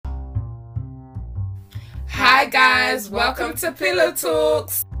Hi guys, welcome to Pillow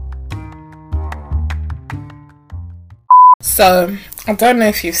Talks. So, I don't know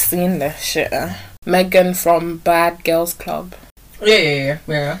if you've seen this shit. Megan from Bad Girls Club.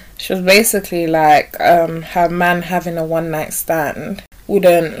 Yeah. She was basically like, her man having a one night stand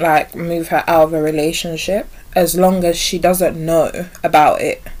wouldn't like move her out of a relationship as long as she doesn't know about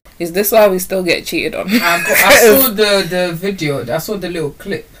it. Is this why we still get cheated on? I saw the video. I saw the little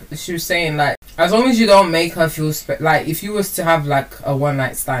clip. She was saying like, as long as you don't make her feel like, if you was to have like a one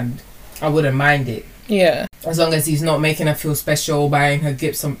night stand, I wouldn't mind it. Yeah. As long as he's not making her feel special, buying her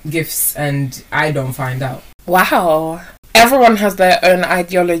gifts, and I don't find out. Wow. Everyone has their own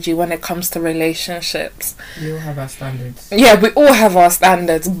ideology when it comes to relationships. We all have our standards. Yeah, we all have our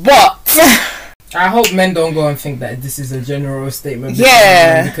standards, but I hope men don't go and think that this is a general statement.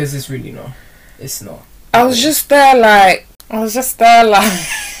 Yeah. Because it's really not. It's not. I was just there like,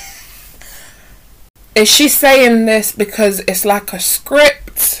 is she saying this because it's like a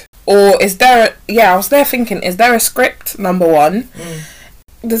script? Or is there I was there thinking, is there a script, number one?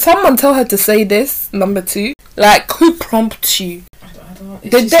 Did someone tell her to say this, number two? Like, who prompts you? I don't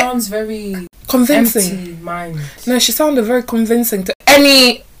know. She sounds very convincing. Empty mind. No, she sounded very convincing to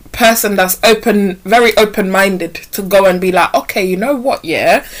any person that's very open-minded to go and be like, okay, you know what,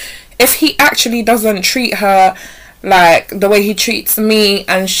 yeah? If he actually doesn't treat her like the way he treats me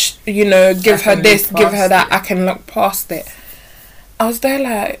and, give her this, give her that, I can look past it. I was there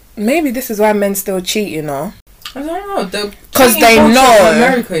like, maybe this is why men still cheat, you know? I don't know. Because they know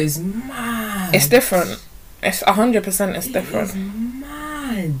America is mad. It's different. It's 100% it's different. It's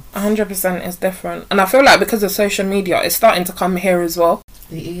mad. 100% is different. And I feel like because of social media, it's starting to come here as well.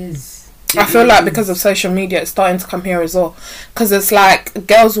 It is. I feel like because of social media, it's starting to come here as well. Because it's like,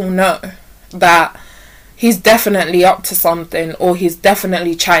 girls will know that he's definitely up to something, or he's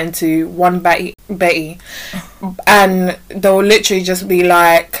definitely chatting to one Betty. And they'll literally just be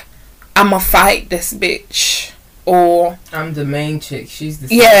like, I'ma fight this bitch. Or I'm the main chick, she's the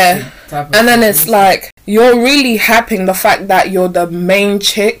type of and then it's like, you're really hyping the fact that you're the main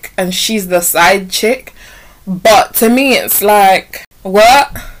chick and she's the side chick. But to me it's like,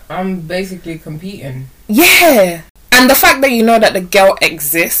 what? I'm basically competing. Yeah. And the fact that you know that the girl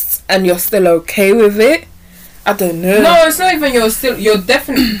exists and you're still okay with it, I don't know. No, it's not even you're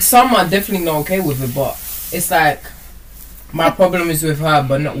definitely, some are definitely not okay with it, but it's like, my problem is with her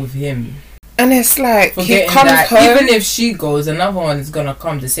but not with him. And it's like, forgetting he comes that home, even if she goes, another one is gonna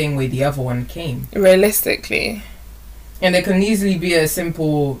come the same way the other one came. Realistically. And there can easily be a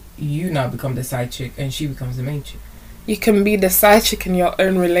simple, you now become the side chick and she becomes the main chick. You can be the side chick in your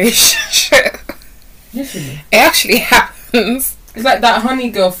own relationship. Literally. It actually happens. It's like that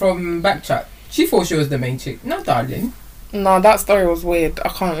honey girl from Backchat. She thought she was the main chick. No, darling. No, that story was weird. I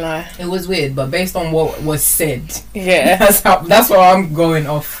can't lie. It was weird, but based on what was said, yeah, that's what I'm going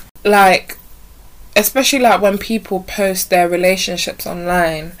off. Like, especially like when people post their relationships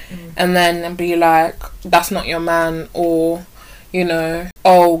online and then be like, that's not your man, or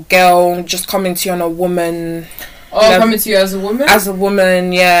oh, girl, just coming to you on a woman. Oh, coming to you as a woman? As a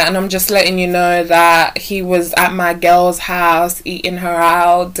woman, yeah. And I'm just letting you know that he was at my girl's house, eating her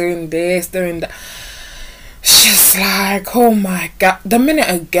out, doing this, doing that. It's just like, oh my God. The minute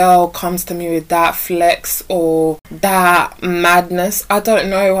a girl comes to me with that flex or that madness, I don't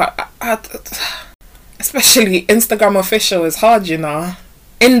know. Especially Instagram official is hard, you know.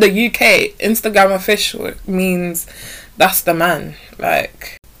 In the UK, Instagram official means that's the man.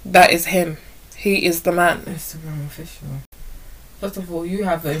 Like, that is him. He is the man. Instagram official. First of all, you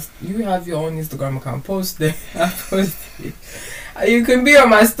have your own Instagram account. Post there. You can be on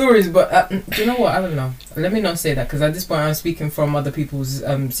my stories, but do you know what? I don't know. Let me not say that, because at this point I'm speaking from other people's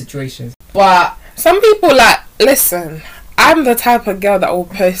situations. But some people listen. I'm the type of girl that will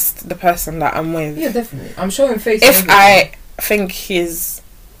post the person that I'm with. Yeah, definitely. I'm showing face. If I think he's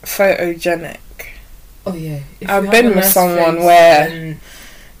photogenic. Oh yeah. I've been with someone where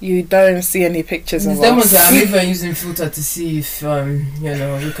you don't see any pictures of us. I'm even using filter to see if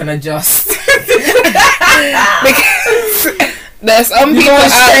we can adjust. Because there's some people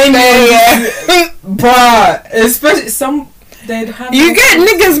out there, but especially some. You get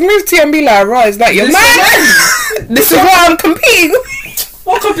niggas move to you and be like, right, is that your man? This is what I'm competing with.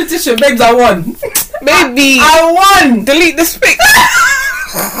 What competition? Babes, I won. Baby, I won. Delete this pic.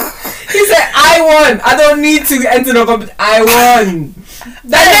 He said, I won. I don't need to enter the competition. I won.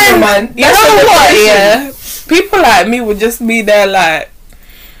 That's your man. You know what? Yeah. People like me would just be there like,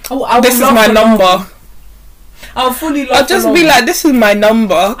 this is my number. I'll fully laugh. I'll just be like, this is my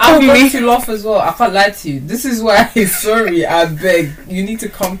number. I'm going to laugh as well. I can't lie to you. This is why, sorry, I beg. You need to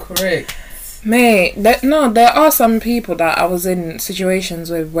come correct. Mate, there are some people that I was in situations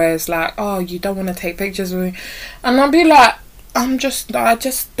with where it's like, oh, you don't want to take pictures with me, and I'll be like, I just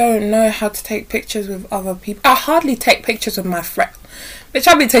don't know how to take pictures with other people. I hardly take pictures with my friend. Bitch,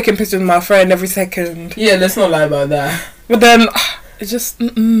 I'll be taking pictures with my friend every second. Yeah, let's not lie about that. But then, it's just,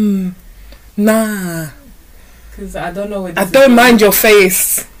 nah. Because I don't know what I don't mind your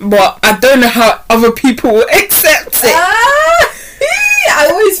face, but I don't know how other people will accept it. I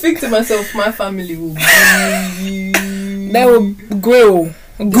always think to myself, my family will grill you. They will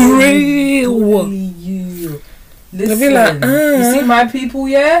grill you. They'll Listen, be like, you see my people,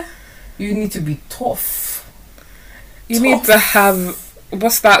 yeah? You need to be tough. You need to have,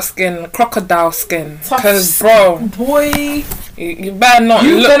 what's that skin? Crocodile skin. Tough Because, bro, boy, you better not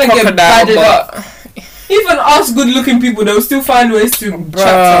you look better get crocodile, padded but... up. Even us good-looking people, they'll still find ways to chat Bruh,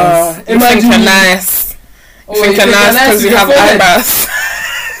 us. you think you're nice. Oh, You think you're nice because you have eyebrows.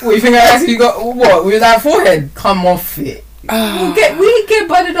 What, you think I asked you got what with that forehead? Come off it. We get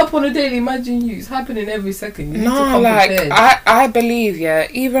butted up on a daily. Imagine you. It's happening every second. You need to No, come like prepared. I believe, yeah.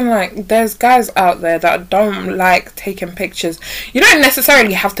 Even like there's guys out there that don't like taking pictures. You don't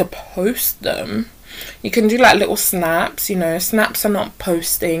necessarily have to post them. You can do like little snaps. You know, snaps are not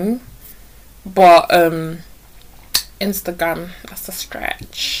posting, but Instagram, that's a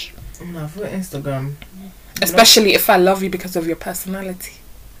stretch. No, for Instagram. Especially if I love you because of your personality.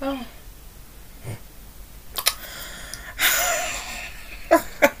 Oh.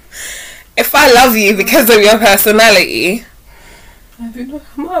 If I love you because of your personality, Have you not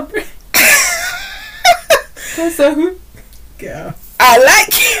my brain? So who? Girl. I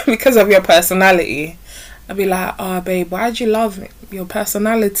like you because of your personality. I'd be like, oh babe, why'd you love me? Your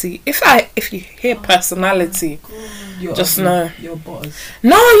personality. If you hear personality, You're just ugly. know. You're boss.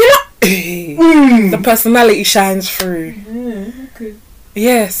 No, you're not. The personality shines through. Yeah, okay.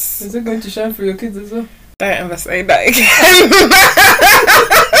 Yes. Is it going to shine for your kids as well? Don't ever say that again.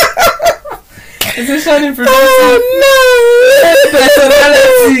 Is it shining for Oh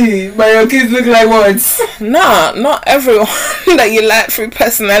personality? But your kids look like what? no! No, not everyone that you like through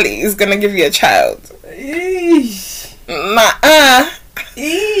personality is gonna give you a child. Eesh.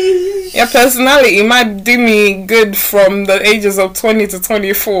 Eesh. Your personality might do me good from the ages of 20 to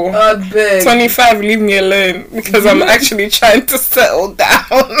 24. I beg. 25, leave me alone because I'm actually trying to settle down.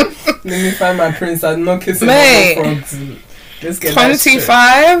 Let me find my prince. I'm not kissing Mate. all the frogs. Let's get that straight.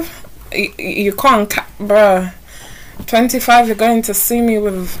 25, you can't, bruh. 25, you're going to see me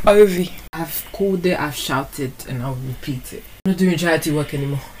with Ovi. I've called it, I've shouted, and I'll repeat it. I'm not doing charity work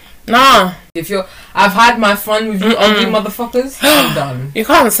anymore. Nah, I've had my fun with you ugly motherfuckers. I'm done. you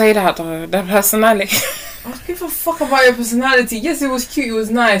can't say that though. The personality. I don't give a fuck about your personality. Yes, it was cute, it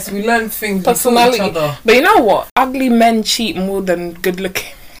was nice. We learned things. We saw Personality. each other. But you know what? Ugly men cheat more than good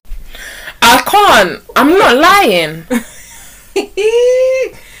looking. I can't. I'm not lying.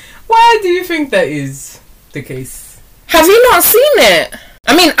 Why do you think that is the case? Have you not seen it?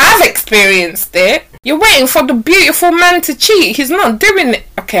 I mean, I've experienced it. You're waiting for the beautiful man to cheat. He's not doing it.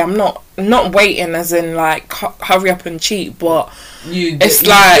 Okay, I'm not waiting as in like hurry up and cheat, but it's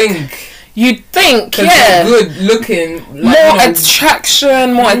like you'd think, yeah, good looking, like, more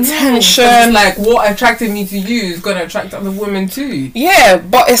attraction, more attention. It's like what attracted me to you is gonna attract other women too. Yeah,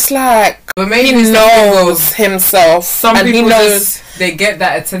 but it's like But maybe he knows himself. Some and people he knows. just they get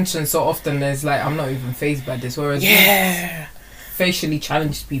that attention so often. There's like I'm not even fazed by this. Whereas Yeah. facially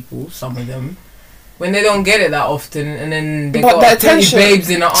challenged people, some of them, when they don't get it that often, and then they But got the 20 attention- babes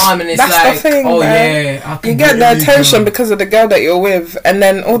in the arm, and it's That's like, the thing, oh man. yeah, I can You get the really attention do it. because of the girl that you're with, and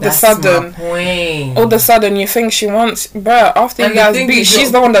then all of a That's sudden, my point. all of a sudden, you think she wants, bruh. After And you the guys thing beat, is she's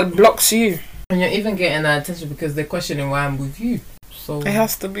you're- the one that blocks you. And you're even getting that attention because they're questioning why I'm with you. So It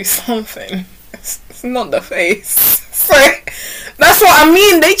has to be something. It's not the face. So that's what I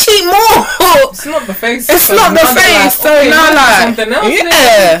mean. They cheat more. it's not the face. It's so not the now they're face, so okay, now let's do like, something else.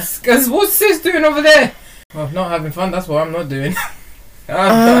 yeah. Because what's sis doing over there? Well, not having fun. That's what I'm not doing.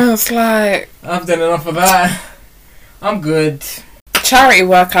 It's like I've done enough of that. I'm good. charity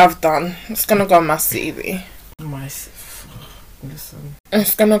work I've done. It's gonna go on my CV. Listen,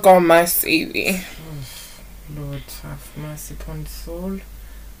 It's gonna go on my CV. Lord have mercy upon the soul,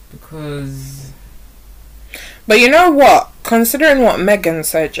 because But you know what? Considering what Megan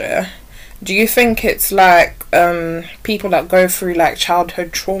said, yeah, do you think it's like people that go through like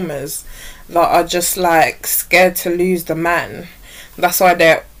childhood traumas that are just like scared to lose the man? That's why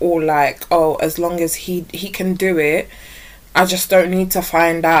they're all like, oh, as long as he can do it, I just don't need to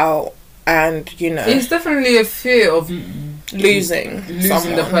find out, and you know, it's definitely a fear of losing the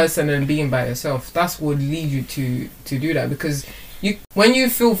someone. person and being by yourself. That's what leads you to do that, because when you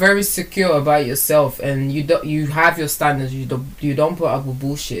feel very secure about yourself and you have your standards, you don't put up with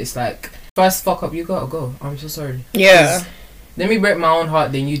bullshit. It's like, first fuck up, you gotta go. I'm so sorry. Yeah. Let me break my own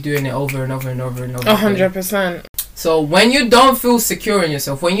heart than you doing it over and over and over and over. 100%. So when you don't feel secure in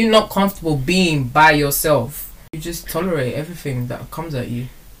yourself, when you're not comfortable being by yourself, you just tolerate everything that comes at you.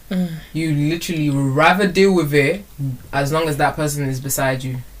 You literally would rather deal with it as long as that person is beside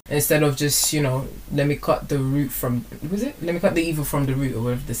you, instead of just, you know, let me cut the root from, let me cut the evil from the root, or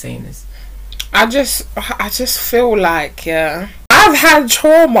whatever the saying is. I just feel like, yeah, I've had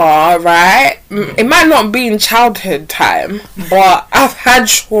trauma, right? It might not be in childhood time, but I've had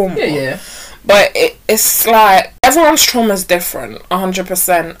trauma. Yeah. But it's like, everyone's trauma is different,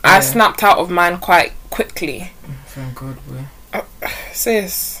 100%. I snapped out of mine quite quickly. Thank God, boy.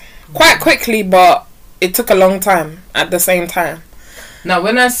 Sis. Quite quickly, but it took a long time at the same time. Now,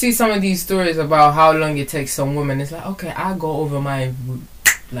 when I see some of these stories about how long it takes some women, it's like, okay, I go over my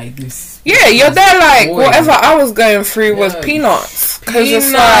like this. Yeah, you're there like, boy. whatever I was going through was peanuts. Because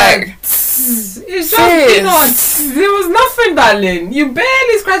it's like, it's just peanuts. There was nothing, darling. You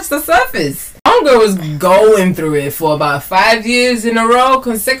barely scratched the surface. Hunger was going through it for about 5 years in a row,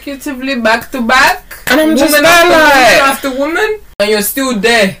 consecutively, back to back. And I'm just there like, after woman, and you're still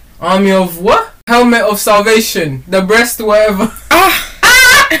there. Army of what? Helmet of salvation. The breast, whatever.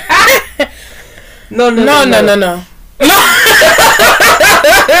 No. No.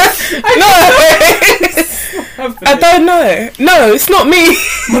 I don't know. No, it's not me.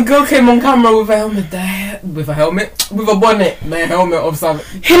 My girl came on camera with a helmet with a bonnet, the helmet of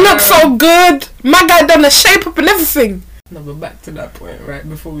salvation. He looked so good. My guy done the shape up and everything. No, but back to that point, right,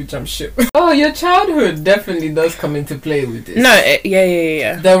 before we jump ship. Oh, your childhood definitely does come into play with this. No,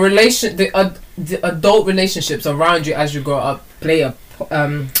 yeah. The adult relationships around you as you grow up play a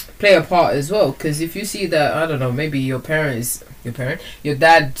part as well. Because if you see that, I don't know, maybe your dad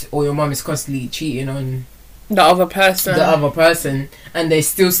or your mom is constantly cheating on the other person, and they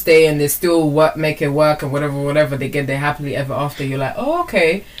still stay and they still make it work and whatever, they get there happily ever after. You're like, oh,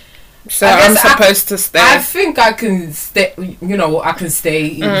 okay. So I'm supposed to stay. I think I can stay. You know, I can stay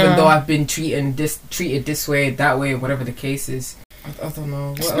even though I've been treated this way, that way, whatever the case is. I don't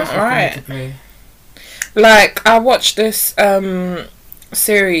know. It's not right. Like, I watched this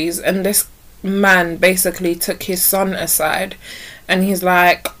series, and this man basically took his son aside, and he's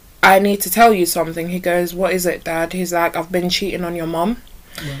like, I need to tell you something. He goes, what is it, Dad? He's like, I've been cheating on your mum.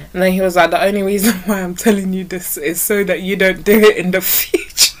 Yeah. And then he was like, the only reason why I'm telling you this is so that you don't do it in the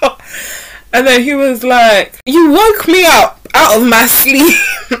future. And then he was like, you woke me up out of my sleep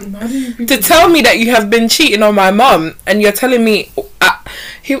to tell me that you have been cheating on my mum, and you're telling me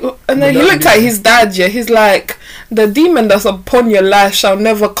he looked at his dad. Yeah, he's like, the demon that's upon your life shall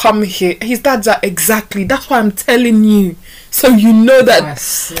never come here. His dad's like, exactly, that's why I'm telling you, so you know that.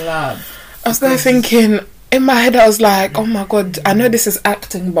 I was there thinking, in my head I was like, oh my God, I know this is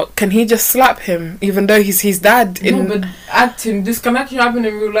acting, but can he just slap him even though he's his dad? No, but acting, this can actually happen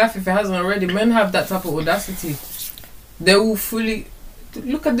in real life if it hasn't already. Men have that type of audacity. They will fully...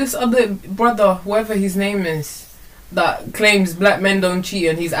 Look at this other brother, whoever his name is, that claims black men don't cheat,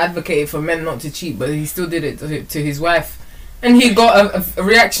 and he's advocated for men not to cheat, but he still did it to his wife. And he got a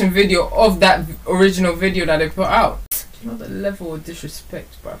reaction video of that original video that they put out. Do you know the level of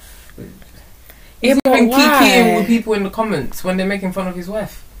disrespect, bruv? He's even kikiing with people in the comments when they're making fun of his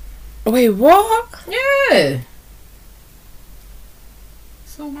wife. Wait, what? Yeah.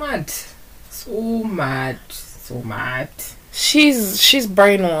 So mad. She's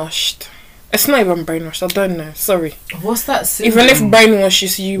brainwashed. It's not even brainwashed. I don't know. Sorry. What's that syndrome? Even if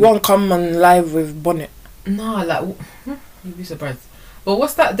brainwashed, you won't come on live with bonnet. No, like, you'd be surprised. But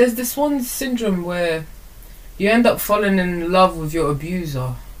what's that? There's this one syndrome where you end up falling in love with your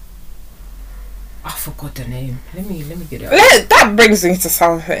abuser. I forgot the name. Let me get it out. That brings me to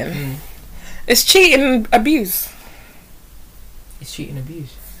something. It's cheating abuse. It's cheating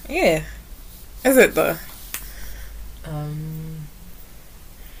abuse. Yeah. Is it though?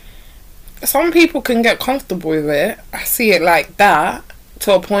 Some people can get comfortable with it. I see it like that,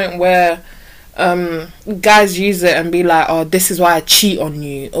 to a point where guys use it and be like, oh, this is why I cheat on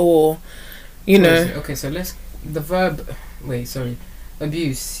you, or you know. Okay, so the verb. Wait, sorry.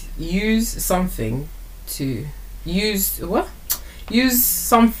 Abuse. Use something to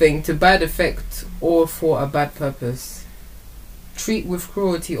bad effect or for a bad purpose. Treat with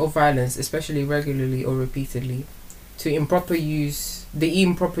cruelty or violence, especially regularly or repeatedly. The improper use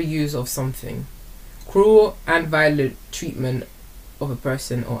of something. Cruel and violent treatment of a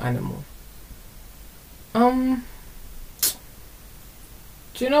person or animal. Do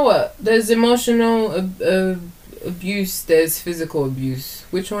you know what? There's emotional abuse, there's physical abuse.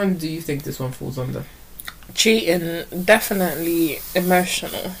 Which one do you think this one falls under? Cheating, definitely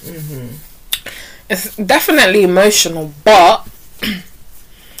emotional. Mm-hmm. It's definitely emotional, but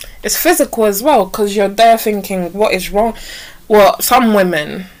it's physical as well, because you're there thinking, what is wrong? Well, some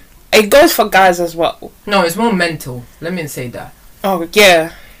women, it goes for guys as well. No, it's more mental. Let me say that. Oh,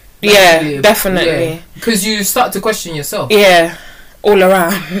 yeah. Yeah, definitely. Because you start to question yourself. Yeah, all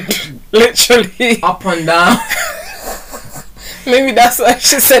around. Literally. Up and down. Maybe that's why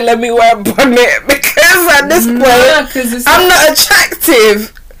she said, let me wear a bonnet, because at this point, I'm not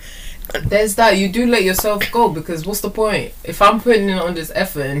attractive. There's that. You do let yourself go, because what's the point? If I'm putting in on this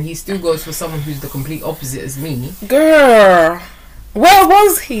effort and he still goes for someone who's the complete opposite as me. Girl, where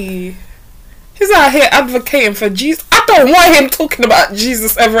was he? He's out here advocating for Jesus. I don't want him talking about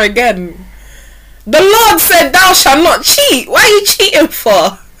Jesus ever again. The Lord said, thou shalt not cheat. What are you cheating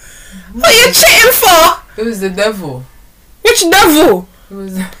for? What are you cheating for? It was the devil. Which devil? It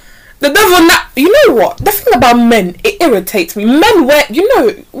was the devil. You know what? The thing about men, it irritates me. Men wear, you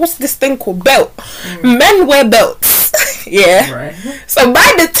know, what's this thing called? Belt. Men wear belts. Yeah. Right. So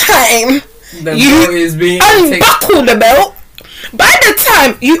by the time the you is being unbuckle the belt, by the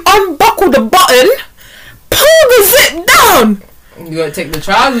time you unbuckle the button, pull the zip down. You gotta take the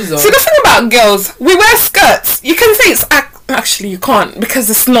trousers off. See, the thing about girls, we wear skirts. You can say it's actually you can't, because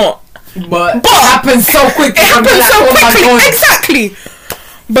it's not. But it happens so quickly. It happens so quickly. Exactly.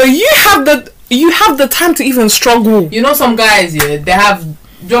 But you have the time to even struggle. You know, some guys, yeah, they have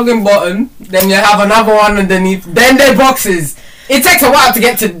jogging button, then you have another one underneath, then their boxes. It takes a while to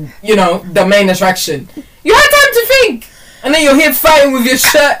get to, you know, the main attraction. You have time to think, and then you're here fighting with your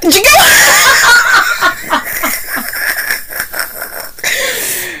shirt.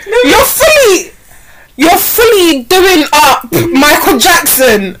 You're fully doing up Michael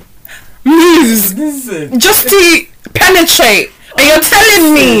Jackson moves. Listen. Just to penetrate. And you're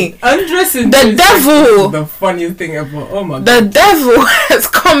telling me undressing the devil, the funniest thing ever. Oh my god. The devil has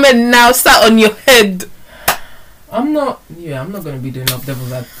come and now sat on your head. I'm not gonna be doing up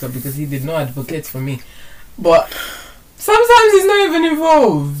devil's advocate, because he did not advocate for me. But sometimes he's not even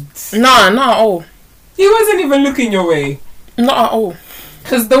involved. Nah, not at all. He wasn't even looking your way. Not at all.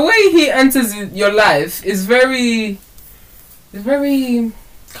 Because the way he enters your life is very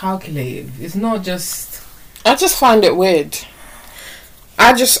calculated. It's not just. I just find it weird.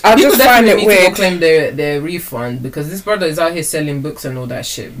 I just find it need weird. To go claim their refund, because this brother is out here selling books and all that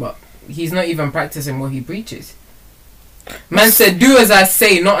shit, but he's not even practicing what he preaches. Man said, "Do as I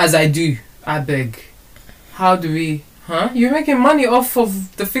say, not as I do." I beg. How do we? Huh? You're making money off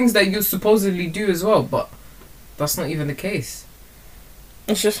of the things that you supposedly do as well, but that's not even the case.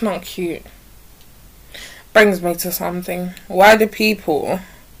 It's just not cute. Brings me to something. Why do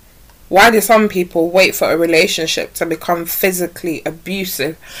some people wait for a relationship to become physically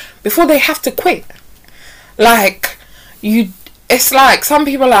abusive before they have to quit? Like, it's like some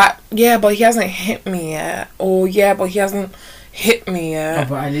people are like, yeah, but he hasn't hit me yet. Or, yeah, but he hasn't hit me yet. Oh,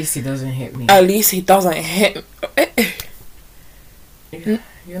 but at least he doesn't hit me. At least he doesn't hit me.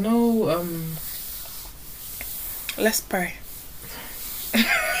 You know, let's pray.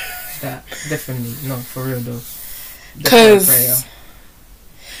 That definitely, no, for real though. Because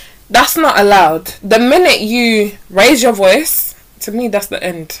that's not allowed. The minute you raise your voice, to me that's the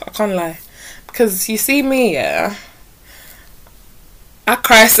end. I can't lie. Because you see me, yeah, I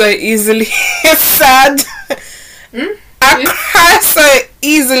cry so easily. It's sad. I cry so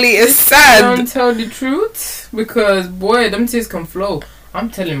easily. It's sad. Don't tell the truth, because boy, them tears can flow. I'm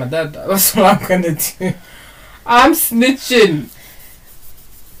telling my dad that. That's what I'm gonna do. I'm snitching.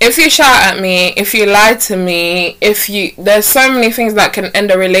 If you shout at me, if you lie to me, there's so many things that can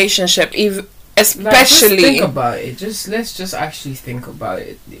end a relationship, especially. Like, just think about it. Let's just actually think about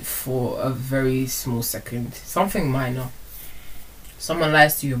it for a very small second. Something minor. Someone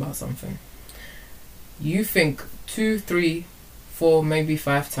lies to you about something. You think 2, 3, 4, maybe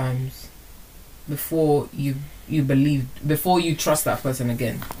 5 times before you trust that person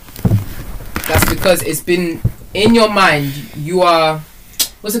again. That's because it's been in your mind. You are.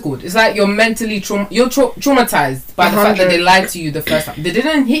 What's it called? It's like you're mentally traumatized by the fact that they lied to you the first time. They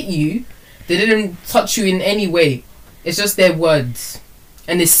didn't hit you. They didn't touch you in any way. It's just their words,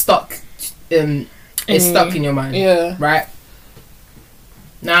 and it's stuck. It's stuck in your mind. Yeah. Right.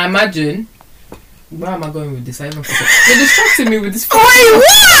 Now imagine. Where am I going with this? I even forgot. You're distracting me with this. Wait, what?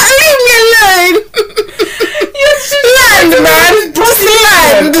 Leave me alone. Land, man. Just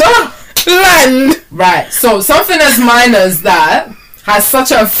land. Right. So something as minor as that has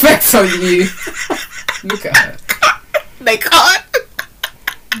such an effect on you. Look at her. They can't.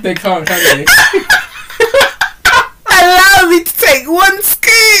 They can't, can they? allow me to take one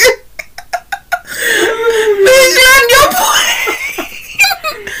scoop. Bitch, land your point.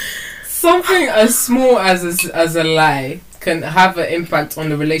 Something as small as a lie can have an impact on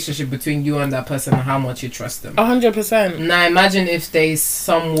the relationship between you and that person and how much you trust them. 100%. Now imagine if they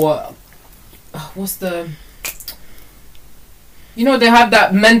somewhat, what's the, you know, they have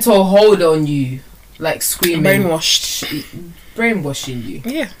that mental hold on you, like screaming, brainwashing you.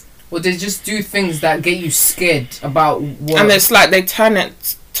 Yeah. Or they just do things that get you scared about what. And it's like they turn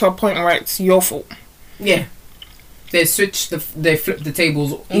it to a point where it's your fault. Yeah. They they flip the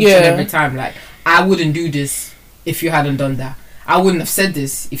tables each and every time. Like, I wouldn't do this if you hadn't done that. I wouldn't have said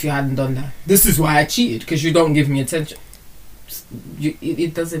this if you hadn't done that. This is why I cheated, because you don't give me attention.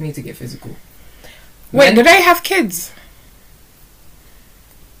 It doesn't need to get physical. Wait, do they have kids?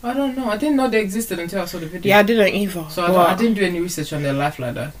 I don't know. I didn't know they existed until I saw the video. Yeah, I didn't either. So I didn't do any research on their life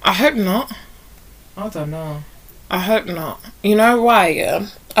like that. I hope not. I don't know. I hope not. You know why? Yeah,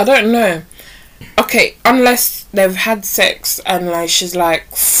 I don't know. Okay, unless they've had sex and like she's like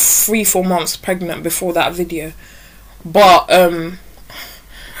 3-4 months pregnant before that video, but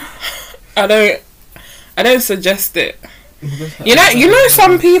I don't suggest it. You know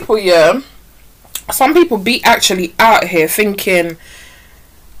some people, yeah, some people be actually out here thinking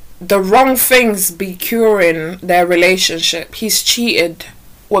the wrong things be curing their relationship. He's cheated,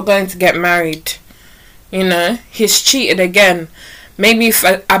 we're going to get married. You know, he's cheated again. Maybe if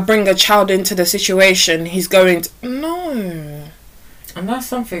I bring a child into the situation, he's going to... No. And that's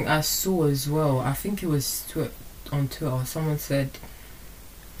something I saw as well. I think it was on Twitter. Someone said,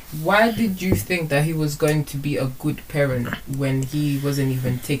 why did you think that he was going to be a good parent when he wasn't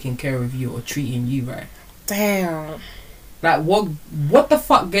even taking care of you or treating you right? Damn. Like, what the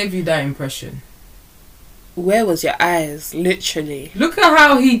fuck gave you that impression? Where was your eyes? Literally. Look at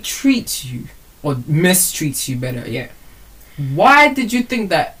how he treats you. Or mistreats you, better, yeah. Why did you think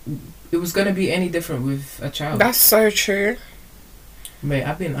that it was going to be any different with a child? That's so true. Mate,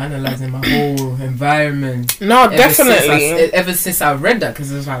 I've been analysing my whole environment. No, definitely. Ever since I read that,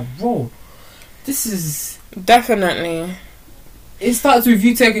 because it was like, whoa, this is... Definitely. It starts with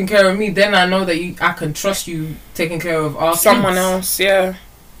you taking care of me, then I know that I can trust you taking care of our someone kids. else, yeah.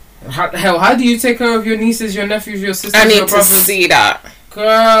 How do you take care of your nieces, your nephews, your sisters, I need your brothers? to see that.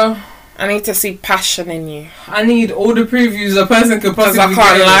 Girl... I need to see passion in you. I need all the previews a person could possibly get. Because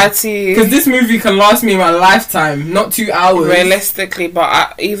I can't lie to you. Because this movie can last me my lifetime, not 2 hours. Realistically,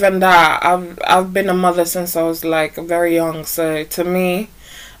 but even that, I've been a mother since I was like very young. So to me,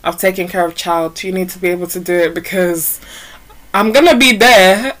 I've taken care of child. You need to be able to do it because I'm gonna be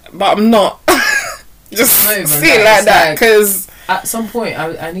there, but I'm not. Just see it like that. Because at some point,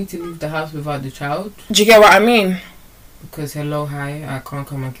 I need to leave the house without the child. Do you get what I mean? Because I can't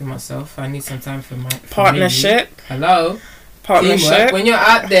come and kill myself. I need some time for my partnership. Hello, partnership. Teamwork. When you're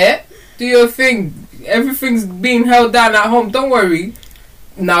out there, do your thing. Everything's being held down at home. Don't worry.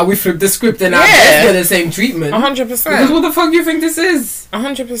 Now we flip the script and I get the same treatment. 100%. Because what the fuck do you think this is?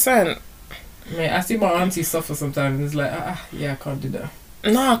 100%. Mate, I see my auntie suffer sometimes. And it's like, yeah, I can't do that.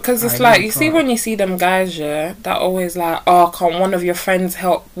 No, because it's like, you see when you see them guys, yeah, that always like, oh, can't one of your friends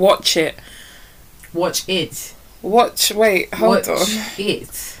help watch it? Watch it. Wait, hold on.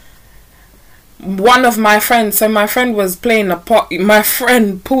 It. One of my friends, so my friend was playing a pot. My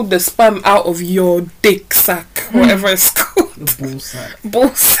friend pulled the sperm out of your dick sack, whatever it's called. The ball sack. Ball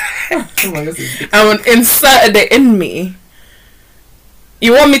sack. And inserted it in me.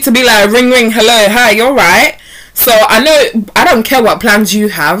 You want me to be like, ring, hello, hi, you're right. So I know, I don't care what plans you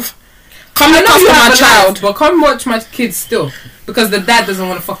have. Come look after my child. But come watch my kids still. Because the dad doesn't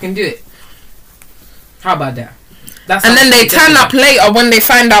want to fucking do it. How about that? And then they turn up later when they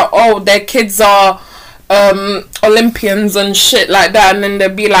find out, oh, their kids are Olympians and shit like that, and then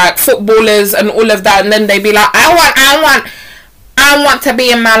they'll be like footballers and all of that, and then they be like, I want to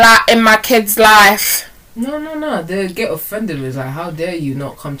be in my kid's life. No. They get offended with like, how dare you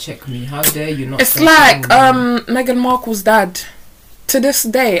not come check me? How dare you not? It's like Meghan Markle's dad. To this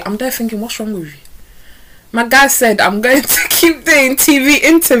day, I'm there thinking, what's wrong with you? My guy said, I'm going to keep doing TV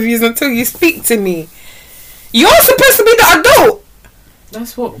interviews until you speak to me. You're supposed to be the adult.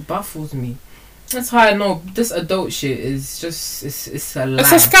 That's what baffles me. That's how I know this adult shit is just it's a lie.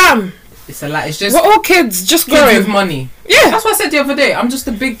 It's a scam. It's a lie. It's just we're all kids, just kids growing with money. Yeah, that's what I said the other day. I'm just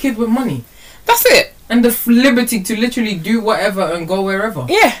a big kid with money. That's it. And the liberty to literally do whatever and go wherever.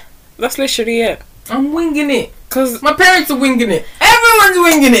 Yeah, that's literally it. I'm winging it. Cause my parents are winging it. Everyone's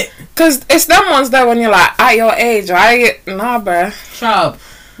winging it. Cause it's them ones that when you're like at your age, right? Nah, bruh. Sharp.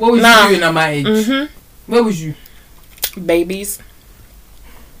 What was you doing at my age? Where was you? Babies.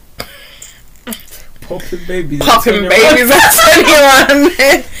 Popping babies. Popping babies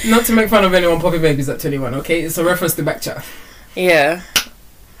at 21. Not to make fun of anyone popping babies at 21, okay? It's a reference to Backchat. Yeah.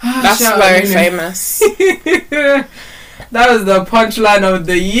 That's very famous. That was the punchline of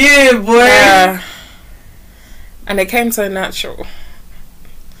the year, boy. Yeah. And it came so natural.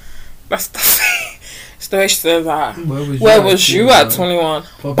 That's the thing. It's the way she says that. Where was you at 21?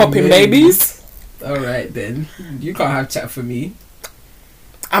 Popping babies? Alright then. You can't have chat for me.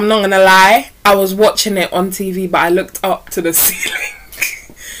 I'm not gonna lie. I was watching it on TV, but I looked up to the ceiling.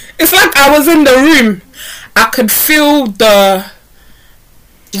 It's like I was in the room. I could feel the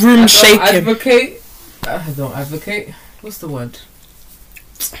room shaking. I don't advocate. What's the word?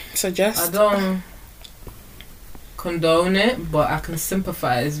 Suggest. I don't condone it, but I can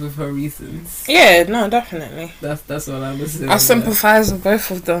sympathize with her reasons. Yeah, no, definitely. That's what I was saying. I sympathize with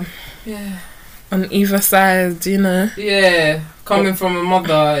both of them. Yeah. On either side, you know. Yeah. Coming from a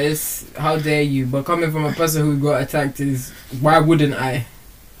mother is how dare you, but coming from a person who got attacked is why wouldn't I?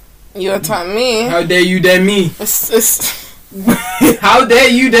 You attack me. How dare you dare me? It's how dare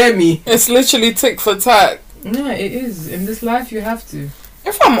you dare me? It's literally tick for tack. Yeah, it is. In this life, you have to.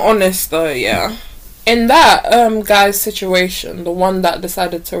 If I'm honest, though, yeah. In that guy's situation, the one that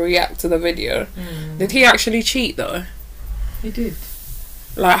decided to react to the video, did he actually cheat though? He did.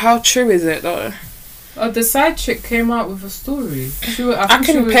 Like, how true is it though? The side chick came out with a story.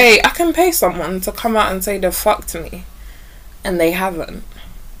 I can pay someone to come out and say they fucked me, and they haven't,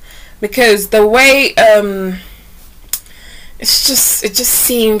 because the way it just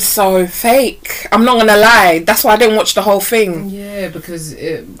seems so fake. I'm not gonna lie. That's why I didn't watch the whole thing. Yeah, because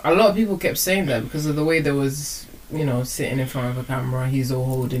a lot of people kept saying that because of the way there was, sitting in front of a camera. He's all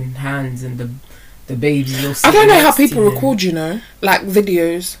holding hands and the baby's all. I don't know how people record, like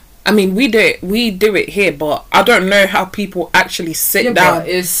videos. I mean, we do it here, but I don't know how people actually sit down.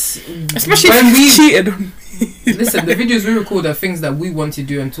 Especially when we cheated on me. Listen, the videos we record are things that we want to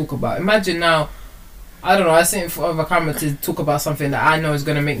do and talk about. Imagine now. I don't know, I sit in front of a camera to talk about something that I know is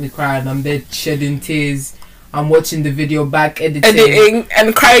going to make me cry, and I'm there shedding tears. I'm watching the video back, editing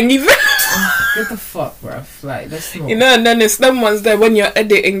and crying even. Get the fuck, bruv. Like, that's not... and then it's them ones there when you're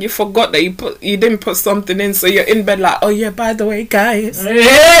editing, you forgot that you didn't put something in, so you're in bed like, oh yeah, by the way, guys.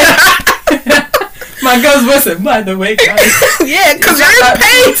 Yeah. My girl's voice said, by the way, guys. Yeah, because you're in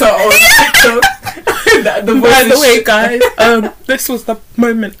pain. By the way, guys, this was the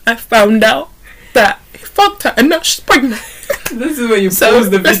moment I found out that he fucked her and now she's pregnant. This is when you pause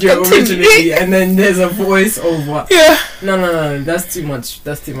the video originally and then there's a voice over. Yeah. No, that's too much.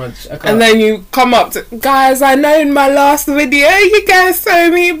 I can't. And then you come up to, guys, I know in my last video you guys saw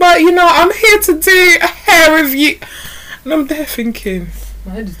me, but I'm here to do a hair review. And I'm there thinking,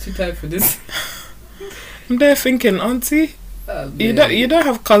 my head is too tight for this. I'm there thinking, auntie, you don't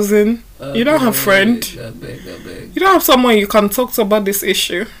have cousin, you don't have friend, you don't have someone you can talk to about this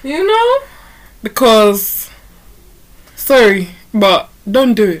issue. Because, sorry, but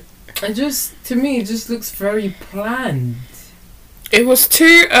don't do it. To me, it just looks very planned. It was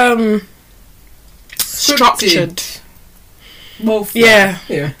too structured. Both. Yeah.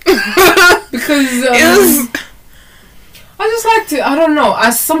 Because I just like to. I don't know.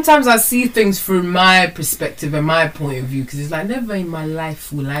 Sometimes I see things through my perspective and my point of view. Because it's like, never in my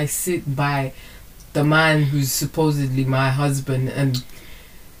life will I sit by the man who's supposedly my husband and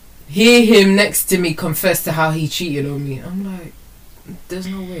hear him next to me confess to how he cheated on me. I'm like, there's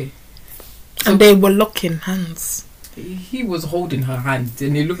no way. So, and they were locking hands. He was holding her hand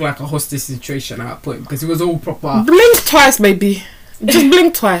and it looked like a hostage situation at that point because it was all proper. Blink twice, baby. Just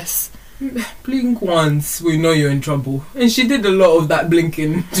blink twice. Blink once, we know you're in trouble. And she did a lot of that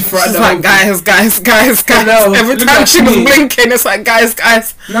blinking. She's like, guys. Every time she was blinking, it's like,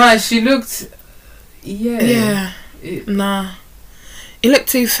 guys. Nah, she looked... Yeah. Nah. It looked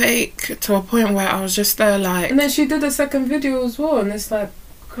too fake to a point where I was just there like... And then she did a second video as well and it's like,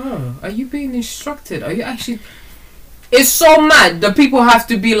 girl, are you being instructed? Are you actually... It's so mad that people have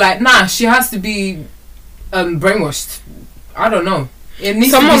to be like, nah, she has to be brainwashed. I don't know. It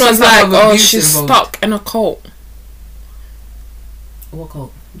needs Someone to be was like, oh, she's stuck in a cult. What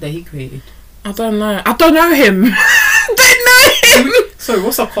cult? That he created? I don't know him. I don't know him. Sorry,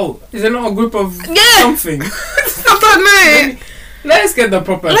 what's a cult? Is it not a group of something? I don't know. Let's get the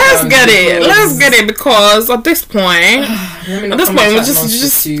proper. Let's get it because at this point, we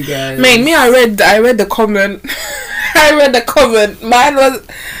just you guys. Mate, me, I read the comment. I read the comment. Mine was.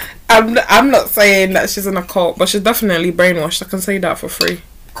 I'm not saying that she's in a cult, but she's definitely brainwashed. I can say that for free.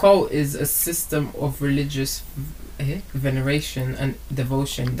 Cult is a system of religious veneration and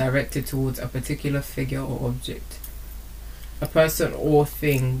devotion directed towards a particular figure or object. a person or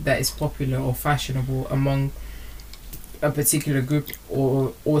thing that is popular or fashionable among a particular group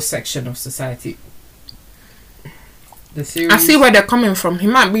or section of society. The series, I see where they're coming from. He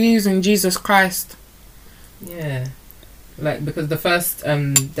might be using Jesus Christ. Yeah, like, because the first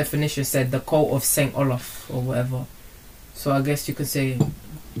definition said the cult of Saint Olaf or whatever. So I guess you could say,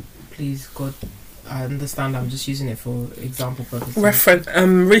 please God, I understand. I'm just using it for example purposes.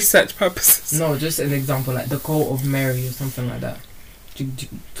 Research purposes. No, just an example, like the cult of Mary or something like that.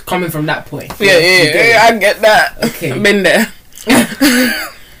 Coming from that point. Yeah, I get that. Okay, I've been there.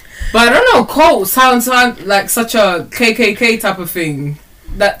 But I don't know, cult sounds like such a KKK type of thing.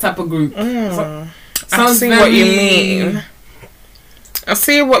 That type of group. I see what you mean. I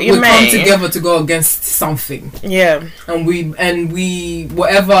see what you mean. We come together to go against something. Yeah. And we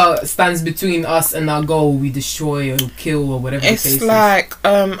whatever stands between us and our goal, we destroy or kill or whatever. It's like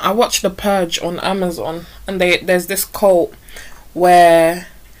I watched The Purge on Amazon, and there's this cult where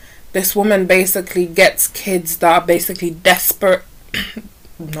this woman basically gets kids that are basically desperate.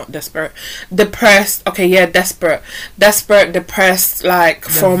 Not desperate, depressed. Okay, yeah, desperate, depressed. Like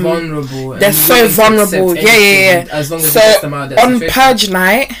they're vulnerable. They're so vulnerable. Yeah. As long as so you get them out of that on situation. Purge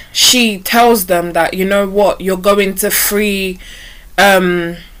night, she tells them that, you know what, you're going to free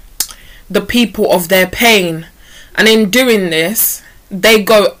the people of their pain, and in doing this, they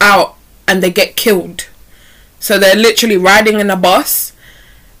go out and they get killed. So they're literally riding in a bus.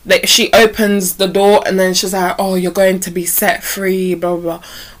 She opens the door and then she's like, oh, you're going to be set free, blah, blah, blah.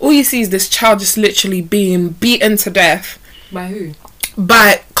 All you see is this child just literally being beaten to death. By who?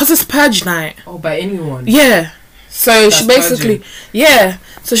 Because it's Purge night. Oh, by anyone? Yeah. So That's she basically... purging. Yeah.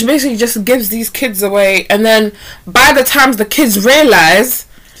 So she basically just gives these kids away, and then by the time the kids realise...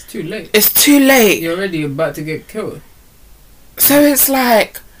 It's too late. It's too late. You're already about to get killed. So it's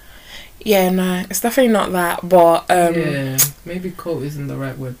like... Yeah, no, it's definitely not that, but yeah, maybe cult isn't the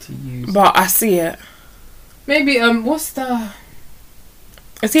right word to use. But I see it. Maybe what's the...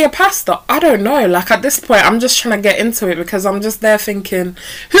 Is he a pastor? I don't know. Like, at this point, I'm just trying to get into it because I'm just there thinking,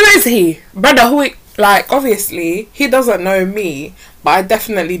 who is he? Brother, like, obviously, he doesn't know me, but I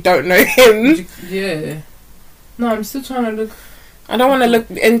definitely don't know him. Yeah. No, I'm still trying to look... I don't want to look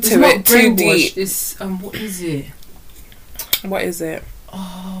into it too deep. It's, what is it? What is it?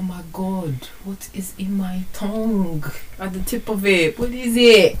 Oh my God, what is in my tongue? At the tip of it. What is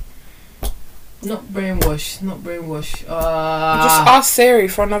it? Not brainwash. Just ask Siri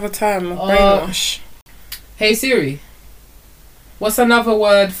for another time. Brainwash. Hey Siri, what's another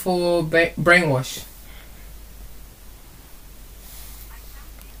word for brainwash?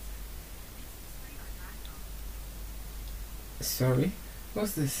 Sorry,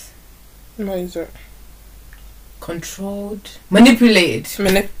 what's this? What is it? Controlled, manipulated.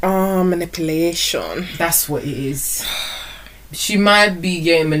 Manipulation. That's what it is. She might be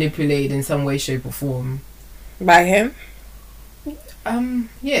getting manipulated in some way, shape, or form. By him?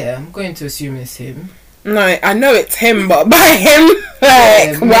 Yeah, I'm going to assume it's him. No, I know it's him, but by him,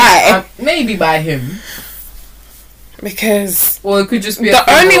 like, why? Maybe by him. Because... Or it could just be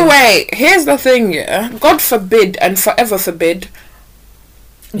the only way... Here's the thing, yeah? God forbid and forever forbid...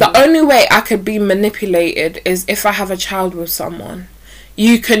 The only way I could be manipulated is if I have a child with someone.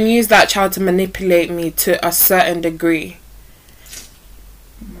 You can use that child to manipulate me to a certain degree.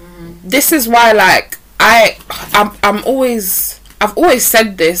 This is why, like, I've always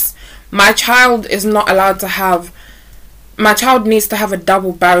said this. My child is not allowed to have... My child needs to have a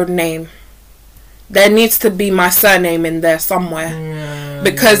double-barreled name. There needs to be my surname in there somewhere.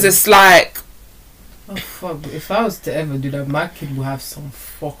 Because it's like... Oh fuck, if I was to ever do that, my kid will have some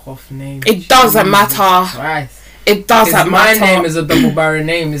fuck off name. It doesn't matter. Christ. It doesn't matter. My name is a double barrel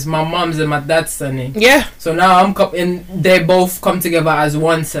name. It's my mom's and my dad's surname. Yeah. So now they both come together as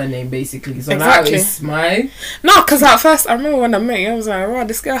one surname basically. So exactly. Now it's my... No, because at first I remember when I met you, I was like, wow,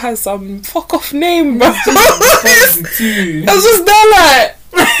 this girl has some fuck off name, bro. I was just there like,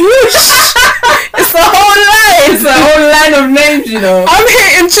 whoosh. It's a whole line. It's a whole line of names, you know.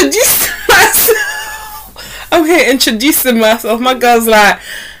 I'm here introducing myself. My girl's like,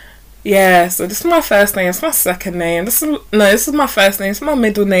 yeah, so this is my first name, it's my second name, this is my first name, it's my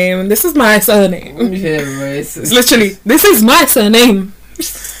middle name, and this is my surname. Yeah, right. It's literally, this is my surname.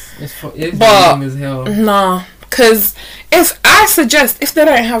 It's long as hell. Nah, because if they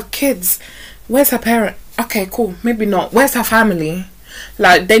don't have kids, where's her parent? Okay, cool, maybe not. Where's her family?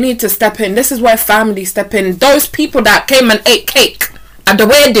 Like, they need to step in. This is where family step in. Those people that came and ate cake at the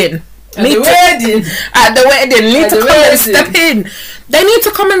wedding. At the wedding, need to come and step in. They need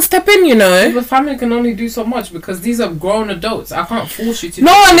to come and step in, you know. The family can only do so much because these are grown adults. I can't force you to.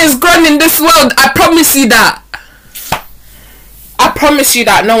 No one is grown in this world. I promise you that. promise you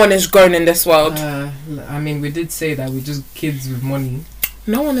that no one is grown in this world. I mean, we did say that we're just kids with money.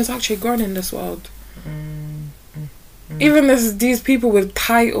 No one is actually grown in this world. Even these people with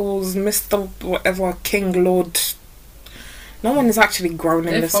titles, Mr. whatever, King, Lord. No one is actually grown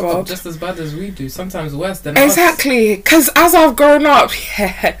in this world. Just as bad as we do. Sometimes worse than exactly. Because as I've grown up,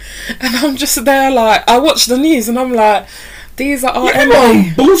 and I'm just there like, I watch the news and I'm like, these are our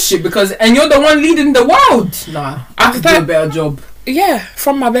on bullshit and you're the one leading the world. Nah, I could do a better job. Yeah,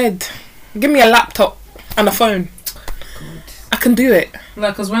 from my bed. Give me a laptop and a phone. God. I can do it.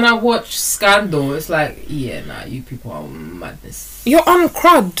 Like, because when I watch Scandal, it's like, yeah, nah, you people are madness. You're on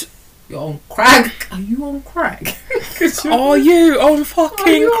crud. You're on crack. Are you on crack? Are you on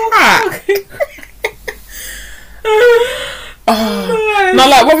fucking crack? Oh. No,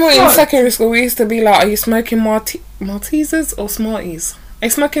 like when we were in secondary school, we used to be like, are you smoking Maltesers or Smarties? Are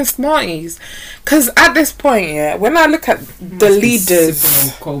you smoking Smarties? Because at this point, yeah, when I look at the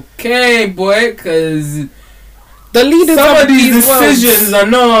leaders... cocaine, boy, because... The leaders some of these decisions are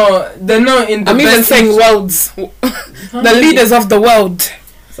not... They're not in the I'm even saying worlds. The leaders of the world.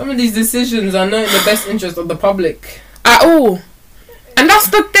 Some of these decisions are not in the best interest of the public. At all. And that's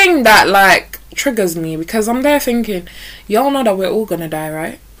the thing that, like, triggers me. Because I'm there thinking, y'all know that we're all gonna die,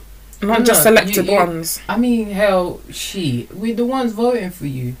 right? Not just selected ones. I mean, hell, we're the ones voting for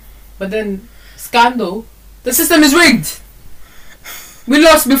you. But then, Scandal, the system is rigged. We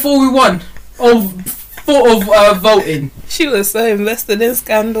lost before we won. Voting. She was so invested in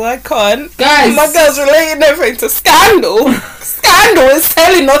Scandal, I can't. Guys, my girl's relating everything to Scandal. Scandal is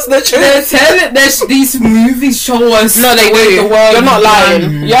telling us the truth. They're these movies show us. No, they do. The world You're not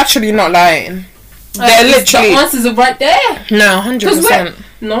lying. You're actually not lying. They're literally. The answers are right there. No, 100%.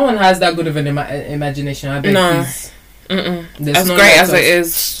 No one has that good of an imagination. I bet. No. As great as it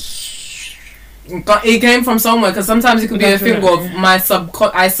is. It came from somewhere, because sometimes it could be a thing of I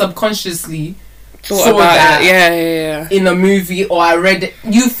subconsciously thought about it. Yeah. In a movie, or I read it.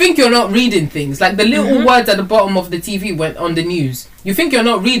 You think you're not reading things, like the little words at the bottom of the TV went on the news. You think you're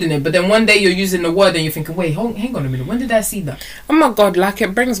not reading it, but then one day you're using the word and you're thinking, wait, hang on a minute, when did I see that? Oh my god, like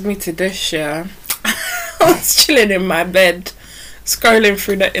it brings me to this year. I was chilling in my bed, scrolling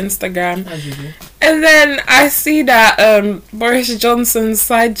through the Instagram, as you do, and then I see that Boris Johnson's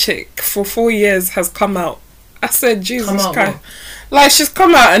side chick for 4 years has come out. I said, Jesus Christ. Like, she's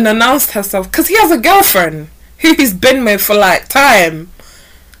come out and announced herself, because he has a girlfriend who he's been with for like time,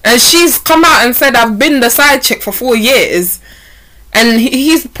 and she's come out and said, I've been the side chick for 4 years, and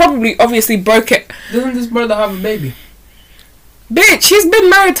he's probably obviously broke it. Doesn't this brother have a baby? Bitch, he's been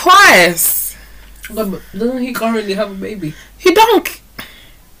married twice. But doesn't he currently have a baby? He don't.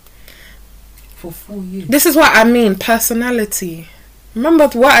 For 4 years. This is what I mean, personality. Remember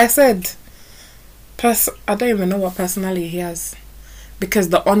what I said? I don't even know what personality he has, because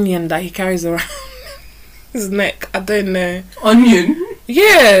the onion that he carries around his neck, I don't know. Onion?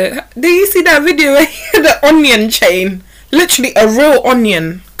 Yeah. Did you see that video where he had the onion chain? Literally a real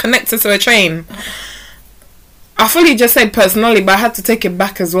onion connected to a chain. I fully just said personality, but I had to take it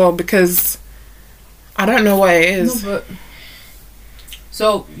back as well, because I don't know what it is. No, but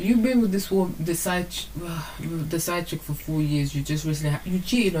so you've been with the side chick for 4 years. You just recently you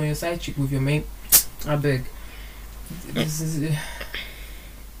cheated on your side chick with your mate. I beg.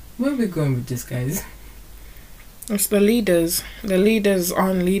 Where are we going with this, guys? It's the leaders. The leaders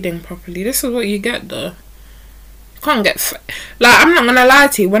aren't leading properly. This is what you get, though. You can't get... like, I'm not gonna lie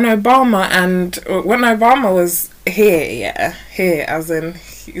to you. When Obama was here, as in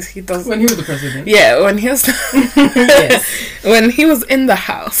he does... When he was the president? Yeah, when he was... Yes. When he was in the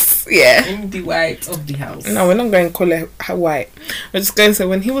house, yeah. In the white of the house. No, we're not going to call it white. We're just going to say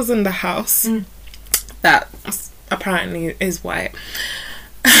when he was in the house, that apparently is white.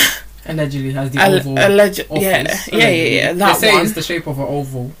 Allegedly has the oval. Yeah. That they say one. it's the shape of an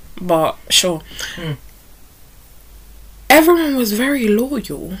oval. But sure. Everyone was very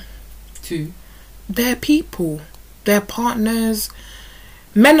loyal to their people, their partners.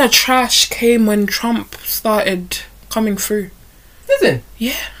 Men are trash came when Trump started coming through. Is it?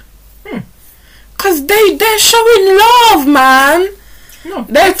 Yeah. Cause they're showing love, man. No,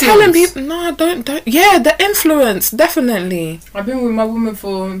 they're telling people, no, don't. Yeah, the influence, definitely. I've been with my woman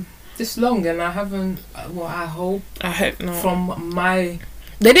for this long, and I haven't. Well, I hope not. From my,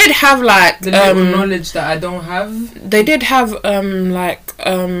 they did have like the little knowledge that I don't have. They did have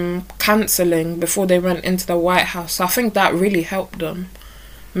counselling before they went into the White House. So I think that really helped them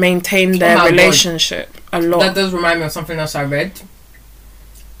maintain their relationship a lot. That does remind me of something else I read.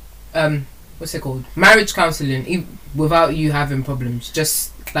 What's it called? Marriage counselling, without you having problems,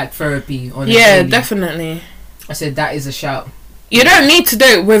 just like therapy on. Yeah, definitely. I said that is a shout. You don't need to do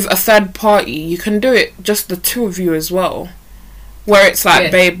it with a third party. You can do it just the two of you as well. Where it's like,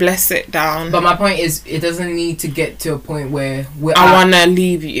 babe, let's sit down. But my point is, it doesn't need to get to a point where I want to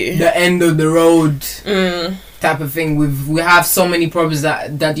leave you. The end of the road type of thing. We have so many problems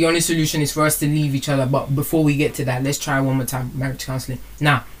that the only solution is for us to leave each other. But before we get to that, let's try one more time, marriage counselling.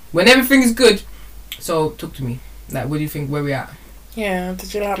 Now, when everything is good, so talk to me. Like, what do you think, where we at? Yeah,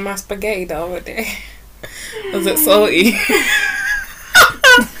 did you like my spaghetti the other day? Was it salty?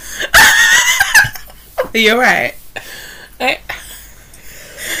 You're right. It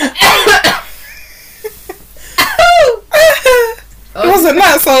wasn't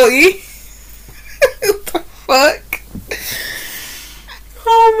that salty. What the fuck?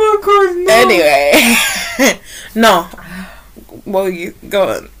 Oh my god, no. Anyway. No. Well, you go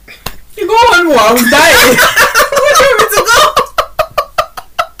on. You go on what? I was dying. Where do you want me to go?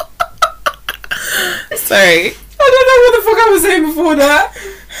 Sorry. I don't know what the fuck I was saying before that.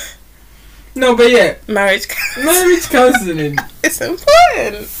 No, but yeah. Marriage counselling. It's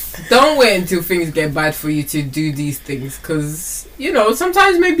important. Don't wait until things get bad for you to do these things. Because, you know,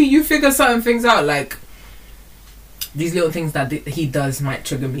 sometimes maybe you figure certain things out. Like, these little things that he does might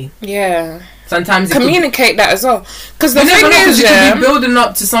trigger me. Yeah. Sometimes communicate that as well. Because the you thing is, you could be building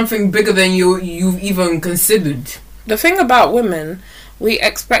up to something bigger than you've even considered. The thing about women, we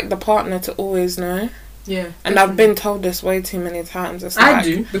expect the partner to always know. Yeah. And I've been told this way too many times. It's I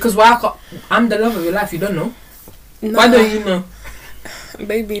do. Because I'm the love of your life. You don't know. No. Why don't you know?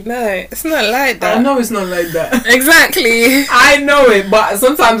 Baby, no. It's not like that. I know it's not like that. Exactly. I know it, but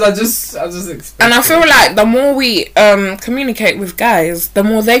sometimes I just expect And I feel like the more we communicate with guys, the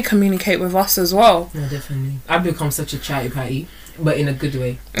more they communicate with us as well. Yeah, definitely. I've become such a chatty patty, but in a good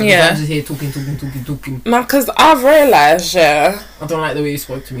way. Yeah. I'm just here talking. No, because I've realised, I don't like the way you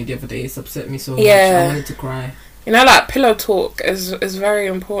spoke to me the other day. It's upset me so much. I wanted to cry. You know, like, pillow talk is very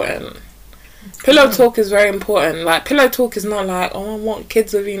important. Pillow talk is very important. Like, pillow talk is not like, oh, I want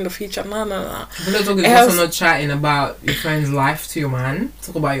kids with you in the future. No. Pillow talk is also not chatting about your friend's life to your man.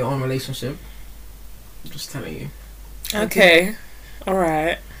 Talk about your own relationship. I'm just telling you. Okay.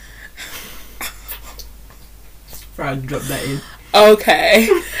 Alright. Try to drop that in. Okay.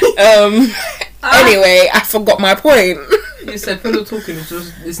 Anyway, I forgot my point. You said pillow talking is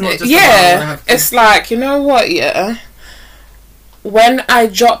it's not just about it's like, you know what, yeah? When I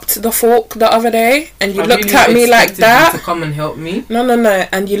dropped the fork the other day and you looked at me like that. You to come and help me. No.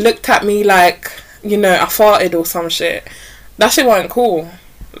 And you looked at me like, you know, I farted or some shit. That shit wasn't cool.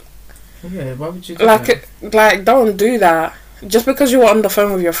 Yeah, why would you do that? Like, don't do that. Just because you were on the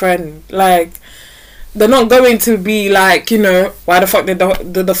phone with your friend. Like, they're not going to be like, you know, why the fuck did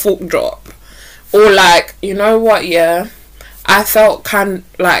the fork drop? Or like, you know what, yeah? I felt kind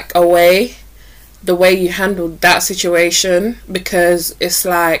like away the way you handled that situation, because it's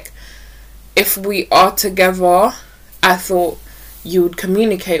like, if we are together, I thought you would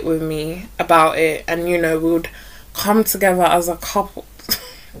communicate with me about it, and, you know, we would come together as a couple.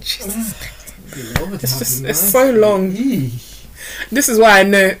 Jesus. It's so long. This is why I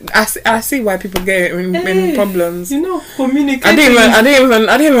know. I see why people get in problems. You know, communication. I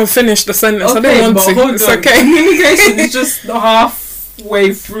didn't even finish the sentence. Okay, I didn't want to. It's okay. Communication is just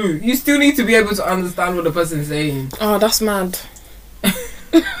halfway through. You still need to be able to understand what the person is saying. Oh, that's mad.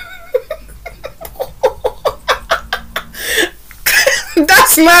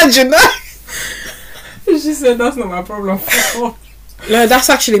 That's mad, you know. She said that's not my problem. No, that's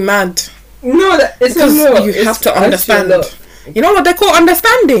actually mad. No, it's because not. You have to understand. You know what they call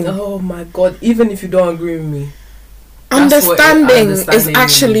understanding? Oh my god! Even if you don't agree with me, understanding is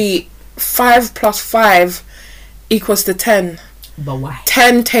actually 5 + 5 = 10. But why?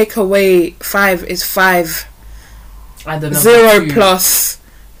 10 take away 5 is 5. I don't know. 0 +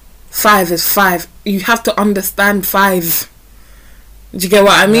 5 is 5. You have to understand 5. Do you get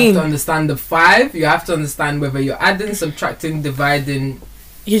what I mean? You have to understand the 5. You have to understand whether you're adding, subtracting, dividing.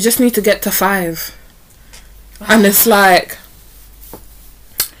 You just need to get to 5. And it's like,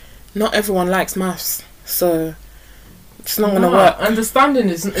 not everyone likes maths, so it's not gonna work. Understanding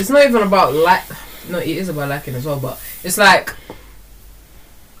is, it's not even about no, it is about liking as well, but it's like,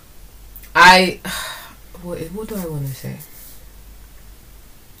 what do I want to say?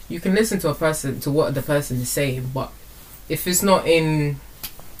 You can listen to what the person is saying, but if it's not in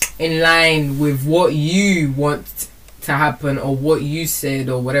line with what you want to happen or what you said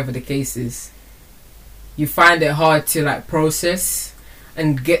or whatever the case is, you find it hard to like process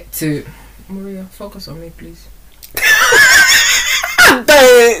and get to. Maria, focus on me, please.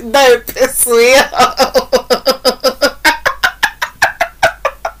 Don't piss me off.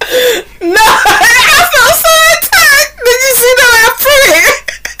 No, I felt so attacked. Did you see that? I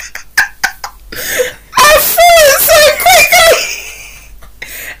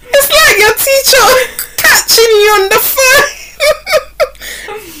picture catching you on the phone.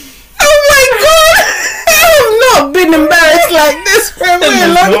 Oh my god! I have not been embarrassed like this for a very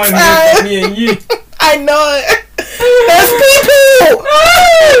long time. Me and you. I know. There's people.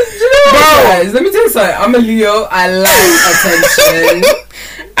 Bro, guys, let me tell you something. I'm a Leo. I like attention.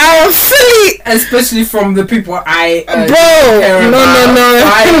 I am silly. Especially from the people I Bro, care about.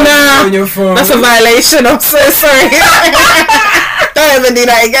 no. On your phone. That's a violation. I'm so sorry. Don't ever do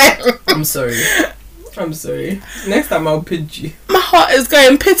that again. I'm sorry. Next time I'll pinch you. My heart is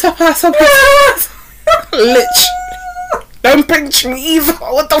going pitter patter. Lich. Don't pinch me either.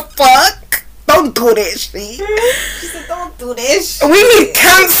 What the fuck? Don't do this, she said, don't do this. We need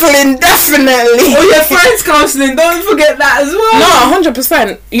counselling, definitely. Oh yeah, friends counselling. Don't forget that as well. No,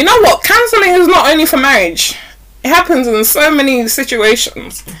 100%. You know what? Counselling is not only for marriage. It happens in so many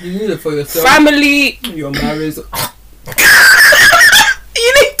situations. You need it for yourself. Family. Your marriage. You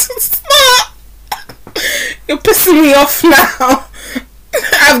need to stop. You're pissing me off now.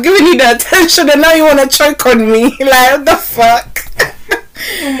 I've given you the attention and now you want to choke on me. Like, what the fuck?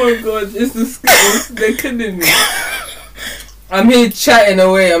 Oh my god, it's disgusting. They're kidding me. I'm here chatting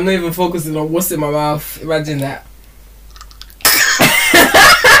away. I'm not even focusing on what's in my mouth. Imagine that.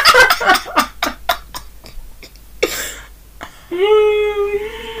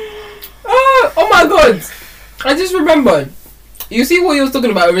 Oh my god. I just remembered. You see what you was talking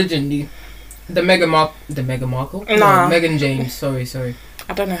about originally? The Meghan Markle? Nah. No, Meghan James. Sorry.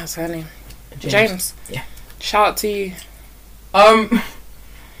 I don't know her surname. James. Yeah. Shout out to you.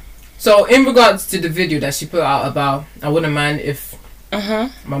 So in regards to the video that she put out about, I wouldn't mind if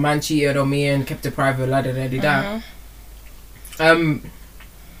my man cheated on me and kept it private, la da da da.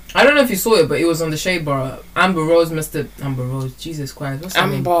 I don't know if you saw it, but it was on the Shade Bar. Amber Rose, Jesus Christ, what's her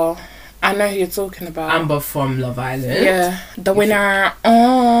name? Amber. I know who you're talking about. Amber from Love Island. Yeah, the winner.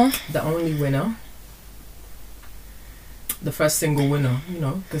 Oh. The only winner. The first single winner, you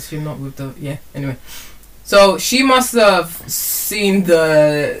know, because you're not with the... Yeah, anyway. So, she must have seen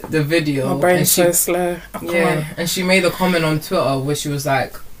the video. My brain's so slow. And she made a comment on Twitter where she was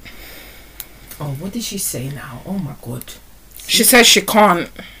like... Oh, what did she say now? Oh my god. She said she can't.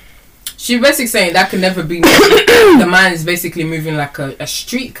 She basically saying that can never be me. The man is basically moving like a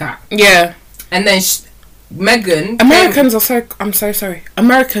street cat. Yeah. And then Meghan... Americans are so... I'm so sorry.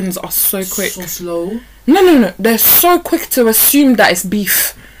 Americans are so quick. So slow. No. They're so quick to assume that it's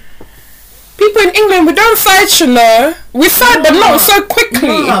beef. People in England, we don't fight, you know. We fight them not so quickly.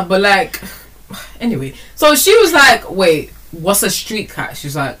 Nah, but like... Anyway. So she was like, wait, what's a street cat?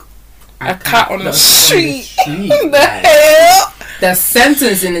 She's like... A cat on the street. The hell? The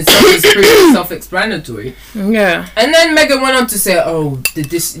sentence in itself is pretty self-explanatory. Yeah. And then Meghan went on to say, "Oh,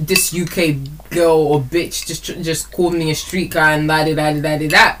 this UK girl or bitch just called me a street cat and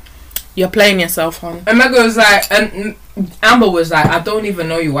da. You're playing yourself, hon. And Meghan was like, and Amber was like, I don't even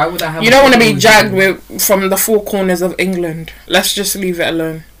know you. Why would I have? You don't want to be dragged from the four corners of England. Let's just leave it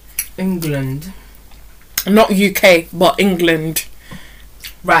alone. England, not UK, but England.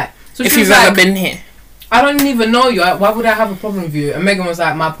 Right. So if you've ever been here. I don't even know you. Why would I have a problem with you? And Meghan was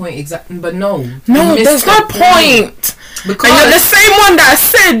like, my point exactly. But no. No, there's no point. Because and you're the same one that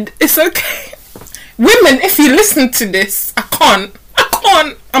said, it's okay. Women, if you listen to this, I can't.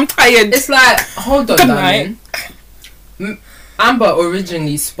 I'm tired. It's like, hold on, Good darling. night. Amber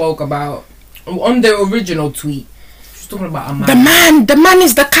originally spoke about, on the original tweet, she was talking about a man. The man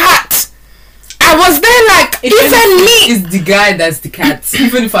is the cat. I was there like, even me. It's the guy that's the cat.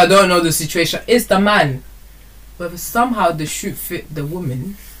 Even if I don't know the situation, it's the man. But somehow the shoot fit the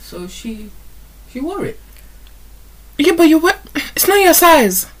woman, so she wore it. Yeah, but it's not your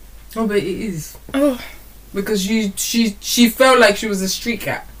size. No, but it is. Oh. Because she felt like she was a street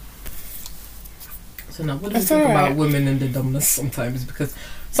cat. So now, what do you think about women and the dumbness sometimes? Because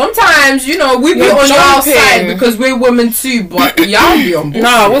sometimes, you know, we be on your side because we're women too, but y'all be on bullshit. No,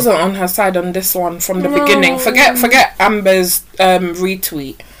 I wasn't on her side on this one from the beginning. Forget Amber's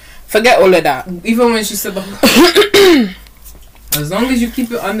retweet. Forget all of that. Even when she said the whole as long as you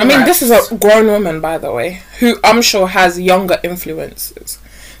keep it under wraps. This is a grown woman, by the way, who I'm sure has younger influences.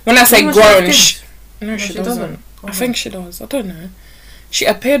 When I say grown, she doesn't. I think she does. I don't know. She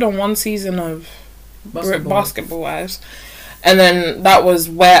appeared on one season of Basketball Wives. And then that was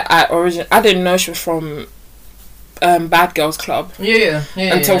where I didn't know she was from Bad Girls Club. Yeah.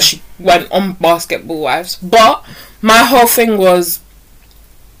 Until she went on Basketball Wives. But my whole thing was,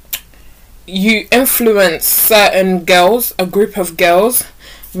 you influence certain girls, a group of girls,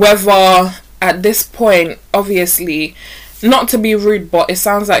 whether at this point, obviously, not to be rude, but it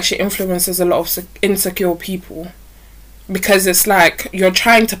sounds like she influences a lot of insecure people. because it's like you're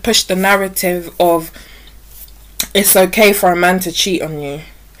trying to push the narrative of it's okay for a man to cheat on you.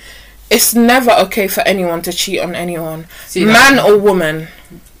 It's never okay for anyone to cheat on anyone. See, man or woman.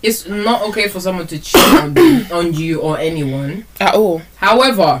 It's not okay for someone to cheat on you or anyone. At all.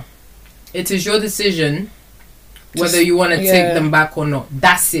 However, it is your decision whether you want to take them back or not.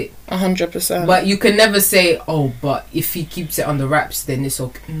 That's it. 100%. But you can never say, oh, but if he keeps it under wraps, then it's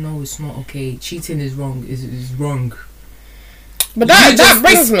okay. No, it's not okay. Cheating is wrong. Is wrong. But that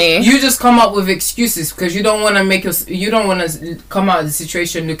brings me. You just come up with excuses because you don't want to you don't want to come out of the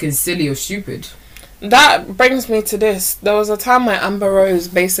situation looking silly or stupid. That brings me to this. There was a time where Amber Rose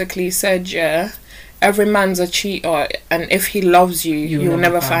basically said, yeah, every man's a cheater, and if he loves you, you'll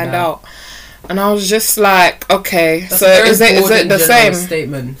never find out. And I was just like, okay, that's so is it the same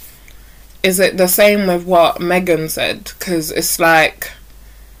statement? Is it the same with what Megan said? Because it's like,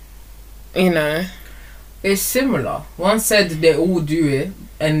 you know, it's similar. One said they all do it,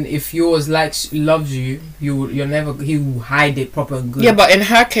 and if yours loves you, he will hide it proper and good. Yeah, but in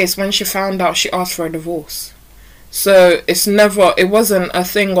her case, when she found out, she asked for a divorce. So it wasn't a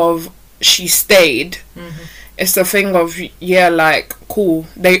thing of she stayed. Mm-hmm. It's a thing of, yeah, like, cool,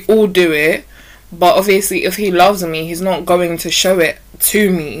 they all do it, but obviously if he loves me, he's not going to show it to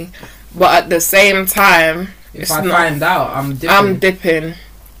me. But at the same time, if I find out, I'm dipping.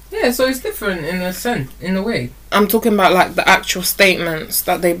 Yeah, so it's different in a sense, in a way. I'm talking about like the actual statements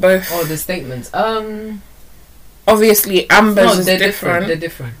that they both. Oh, the statements. Obviously, Amber's is different. They're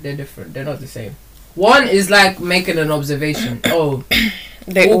different. They're not the same. One is like making an observation. Oh,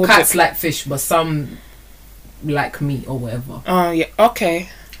 all cats like fish, but some like meat or whatever. Oh yeah, okay.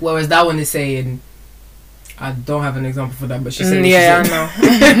 Whereas that one is saying, I don't have an example for that, but she said. I know.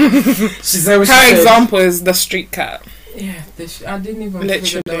 She said what her example is the street cat. Yeah, I didn't even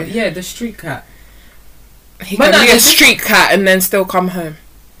literally. Yeah, the street cat. He can be a street cat and then still come home.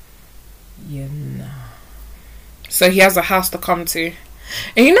 Yeah, nah. So he has a house to come to.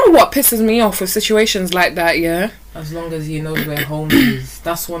 And you know what pisses me off with situations like that, yeah? As long as he knows where home is.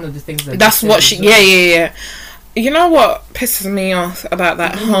 That's one of the things that... That's what she... Yeah. You know what pisses me off about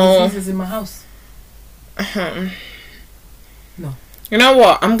that whole... This is in my house. No. You know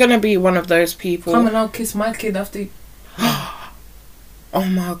what? I'm going to be one of those people... Come and I'll kiss my kid after... Oh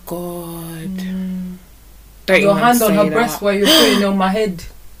my God. Don't your hand on her breast while you're putting it on my head.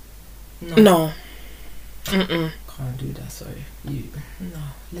 No. Can't do that, sorry. No.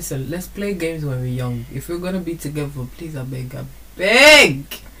 Listen, let's play games when we're young. If we're gonna be together, please, I beg.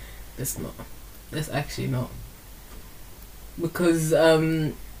 Let's not. Let's actually not. Because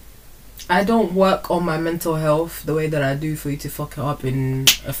I don't work on my mental health the way that I do for you to fuck it up in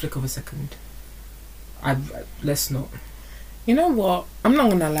a flick of a second. Let's not. You know what? I'm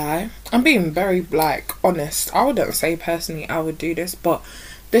not gonna lie. I'm being very honest. I wouldn't say personally I would do this, but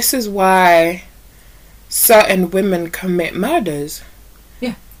this is why certain women commit murders.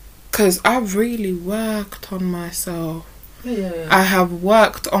 Yeah. Because I've really worked on myself. Yeah. I have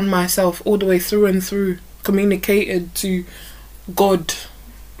worked on myself all the way through and through. Communicated to God.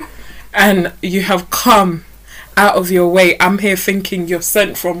 And you have come out of your way. I'm here thinking you're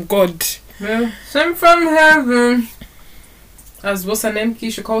sent from God. Yeah. Sent from heaven. As what's her name?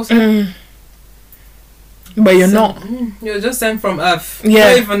 Keisha Cole said. But you're not. You're just sent from earth.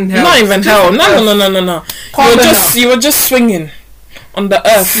 Yeah. Not even hell. Not even hell. No. You were just swinging on the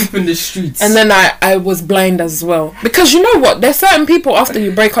earth. Sleep in the streets. And then I was blind as well. Because you know what? There's certain people after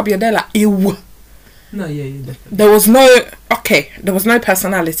you break up, you're there like, ew. No, yeah, definitely. There was no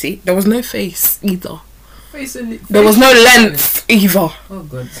personality. There was no face either. There was no length either. Oh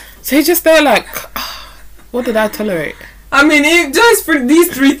God. So you're just there like, what did I tolerate? I mean, just for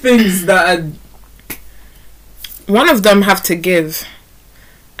these three things that are... One of them have to give.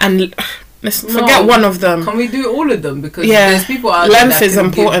 And let's forget one of them. Can we do all of them? Because there's people out there length is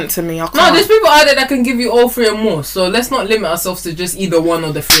important to me. No, there's people out there that can give you all three and more. So let's not limit ourselves to just either one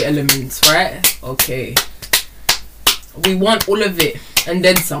of the three elements, right? Okay. We want all of it and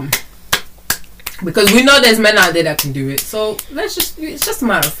then some. Because we know there's men out there that can do it. So it's just a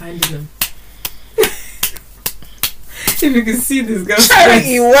matter of finding them. If you can see this girl,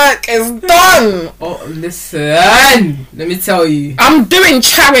 charity work is done. Oh, listen, let me tell you, I'm doing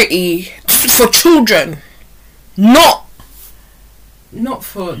charity for children, not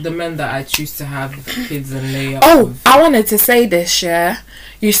for the men that I choose to have kids and lay up with. I wanted to say this, yeah.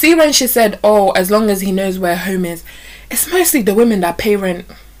 You see when she said, "Oh, as long as he knows where home is," it's mostly the women that pay rent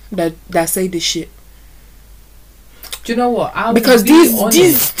that say this shit. Do you know what? Because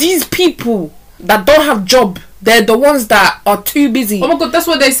these people that don't have job, they're the ones that are too busy. Oh my God, that's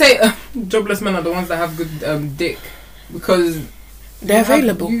what they say. Jobless men are the ones that have good dick. because They're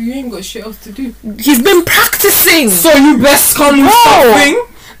available. You ain't got shit else to do. He's been practicing. So you best come with Bro. something.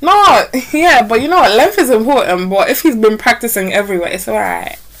 No, yeah, but you know what? Length is important. But if he's been practicing everywhere, it's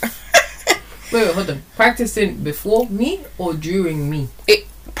alright. Wait, hold on. Practicing before me or during me?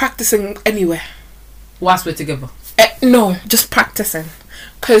 Practicing anywhere. Whilst we're together. No, just practicing.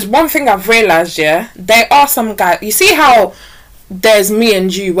 Because one thing I've realised, yeah, there are some guys. You see how there's me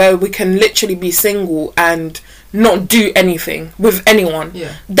and you where we can literally be single and not do anything with anyone.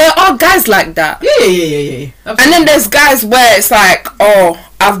 Yeah. There are guys like that. Yeah. Absolutely. And then there's guys where it's like, oh,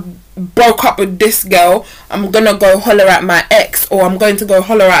 I've broke up with this girl, I'm gonna go holler at my ex, or I'm going to go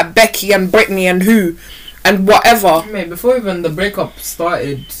holler at Becky and Brittany and who and whatever. Mate, before even the breakup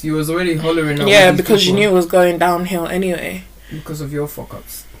started, you was already hollering at Yeah, all these because people you knew it was going downhill anyway. because of your fuck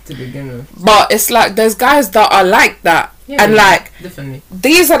ups to begin with. But it's like there's guys that are like that. Yeah, And like definitely.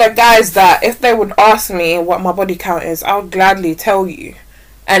 these are the guys that if they would ask me what my body count is, I'll gladly tell you.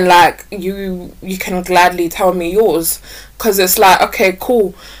 And like you can gladly tell me yours, because it's like, okay,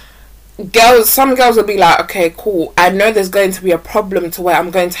 cool. Some girls will be like, okay, cool, I know there's going to be a problem to where I'm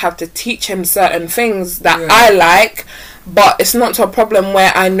going to have to teach him certain things that I like, but it's not to a problem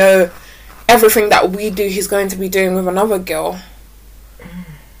where I know everything that we do he's going to be doing with another girl.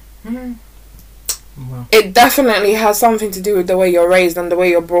 Wow. It definitely has something to do with the way you're raised and the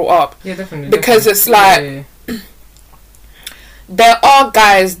way you're brought up. Yeah, definitely. Because it's like there are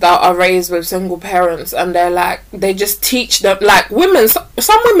guys that are raised with single parents and they're like, they just teach them, like women,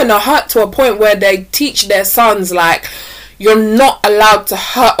 some women are hurt to a point where they teach their sons like, you're not allowed to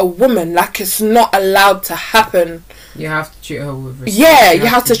hurt a woman, like it's not allowed to happen. You have to treat her with respect. Yeah, you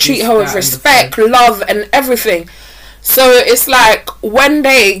have to treat her with respect, love and everything. So it's like when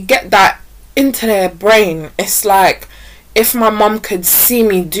they get that into their brain, it's like, if my mum could see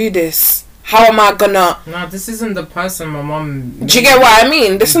me do this, how am I gonna... No, this isn't the person my mum... Do you get what I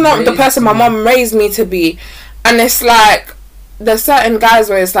mean? This is not the person my mum raised me to be. And it's like, there's certain guys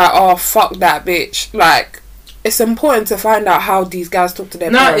where it's like, oh, fuck that bitch. Like, it's important to find out how these guys talk to their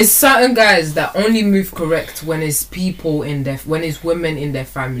parents. No, it's certain guys that only move correct when it's people in their... When it's women in their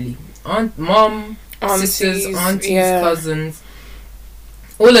family. Mom, sisters, aunties, cousins.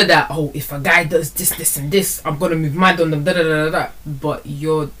 All of that. Oh, if a guy does this and this, I'm gonna move mad on them. Da da da da. But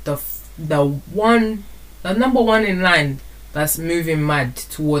you're the number one in line that's moving mad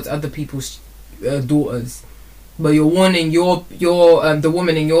towards other people's daughters, but you're warning your the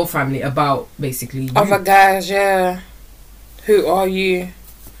woman in your family about basically you. Other guys. Yeah, who are you?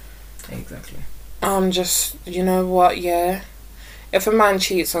 Exactly. I'm just, you know what, yeah, if a man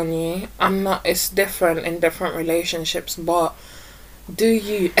cheats on you, it's different in different relationships, but do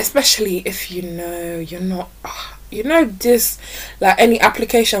you, especially if you know you're not, you know, this, like any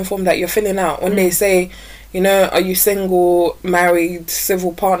application form that you're filling out, when they say, you know, are you single, married,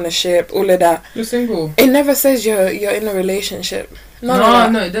 civil partnership, all of that. You're single. It never says you're in a relationship. No,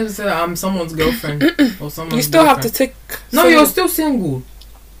 it doesn't say I'm someone's girlfriend or someone's You still boyfriend. have to tick. No, you're still single.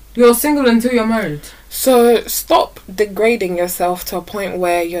 You're single until you're married. So stop degrading yourself to a point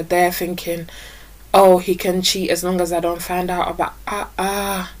where you're there thinking, oh, he can cheat as long as I don't find out about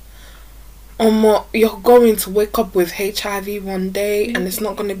you're going to wake up with HIV one day and it's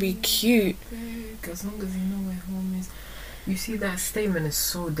not going to be cute. As long as you know where home is. You see, that statement is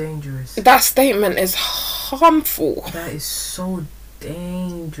so dangerous. That statement is harmful. That is so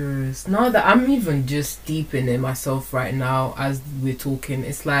dangerous. Now that I'm even just deep in it myself right now as we're talking,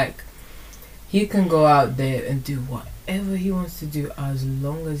 it's like he can go out there and do whatever he wants to do as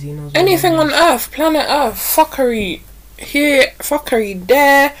long as he knows anything on earth, planet earth, fuckery here, fuckery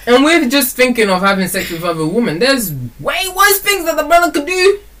there. And we're just thinking of having sex with other women. There's way worse things that the brother could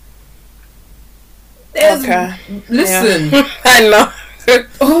do. Okay. Listen. Yeah. I know.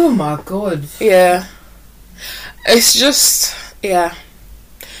 Oh my god. Yeah. It's just, yeah.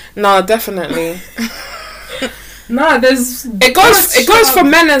 No, definitely. Nah, there's... It goes for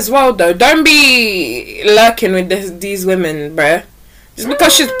men as well, though. Don't be lurking with these women, bruh. Just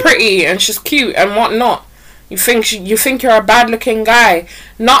because she's pretty and she's cute and whatnot, you think you're a bad looking guy.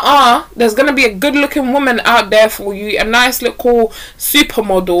 Nuh-uh. There's gonna be a good looking woman out there for you, a nice little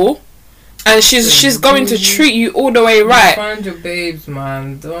supermodel, and she's going to treat you all the way right. Find your babes,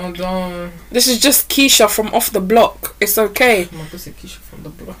 man. Don't. This is just Keisha from off the block. It's okay. I'm gonna say Keisha from the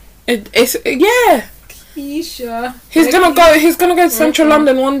block. It's yeah. Keisha. He's gonna go to Central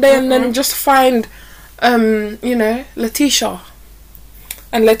London one day and then just find, you know, Letitia.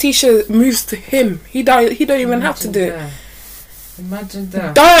 And Letitia moves to him. He don't even have to do it. Imagine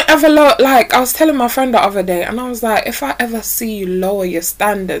that. Don't ever like I was telling my friend the other day, and I was like, if I ever see you lower your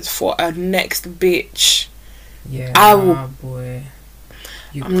standards for a next bitch, Yeah. I will. Boy.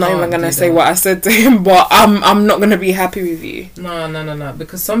 I'm not even gonna say what I said to him, but I'm not gonna be happy with you. No.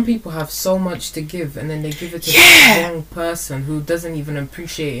 Because some people have so much to give, and then they give it to the wrong person who doesn't even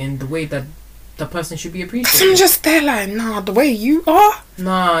appreciate it in the way that the person should be appreciated. I'm just there like, nah, the way you are.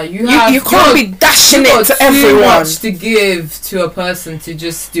 Nah, you can't be dashing it to everyone. Too much to give to a person to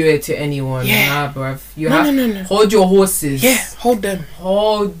just do it to anyone. Yeah. Nah, bruv. You have to hold your horses. Yeah, hold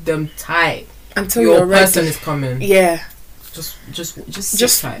them tight until your your person is coming. Yeah. Just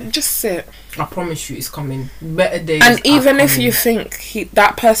sit tight. Just sit. I promise you, it's coming. Better days. And even if you think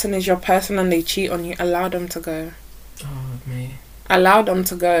that person is your person and they cheat on you, allow them to go. Oh man. Allow them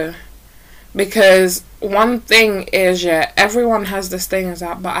to go, because one thing is, everyone has this thing is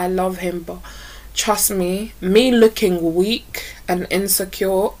that, but I love him, but trust me looking weak and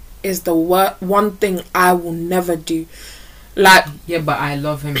insecure is the one thing I will never do. Like, yeah, but I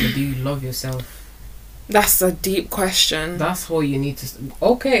love him, but do you love yourself? That's a deep question. That's all you need to...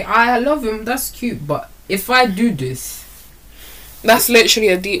 Okay, I love him, that's cute, but if I do this... That's literally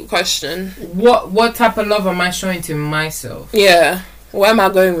a deep question. What type of love am I showing to myself? Yeah. Where am I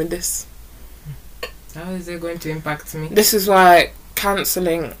going with this? How is it going to impact me? This is why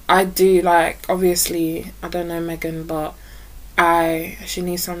cancelling, I do, like, obviously, I don't know Megan, but she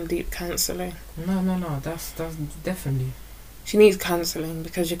needs some deep cancelling. No, that's definitely... She needs cancelling,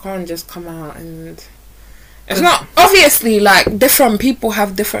 because you can't just come out and... It's not... Obviously, like, different people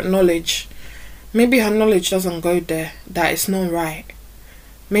have different knowledge. Maybe her knowledge doesn't go there, that it's not right.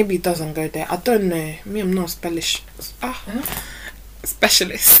 Maybe it doesn't go there. I don't know. Me, I'm not specialist.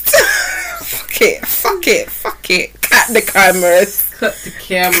 Fuck it. Cut the cameras.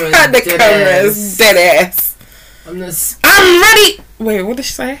 Dead ass. I'm ready. Wait, what did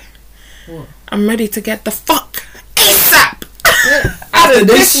she say? What? I'm ready to get the fuck ASAP. After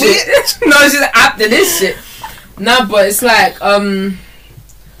this shit. No, she's after this shit. Nah, but it's like I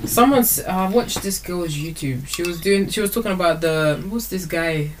watched this girl's YouTube. She was talking about what's this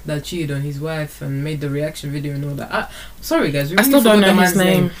guy that cheated on his wife and made the reaction video and all that. Sorry guys, I still don't know his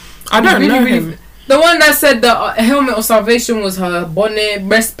name. I don't know him. The one that said the helmet of salvation was her bonnet,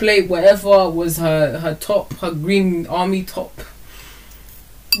 breastplate, whatever was her top, her green army top.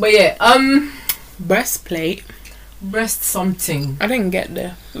 But yeah, breast something. I didn't get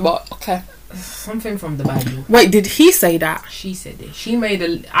there, but okay. Something from the Bible. Wait, did he say that? She said it. She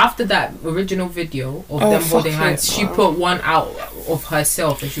made after that original video of them holding hands. She put one out of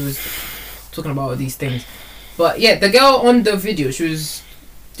herself and she was talking about all these things. But yeah, the girl on the video, she was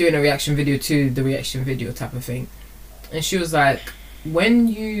doing a reaction video to the reaction video type of thing, and she was like, when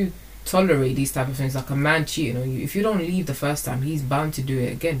you tolerate these type of things, like a man cheating on you, if you don't leave the first time, he's bound to do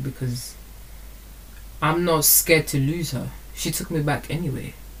it again, because I'm not scared to lose her. She took me back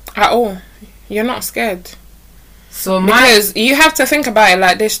anyway. At all. You're not scared. So because you have to think about it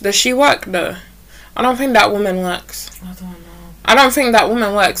like this. Does she work though? I don't think that woman works. I don't know. I don't think that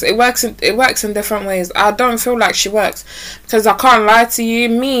woman works. It works in different ways. I don't feel like she works, because I can't lie to you.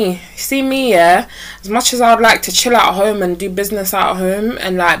 Me, yeah. As much as I would like to chill at home and do business at home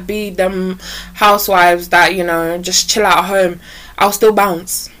and like be them housewives that, you know, just chill at home, I'll still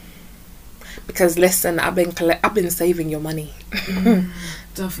bounce. Because listen, I've been saving your money.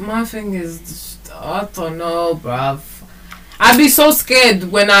 My thing is, I don't know, bruv. I'd be so scared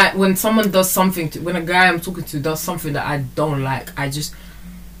when someone does something when a guy I'm talking to does something that I don't like. I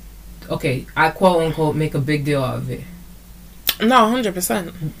quote unquote make a big deal out of it. No,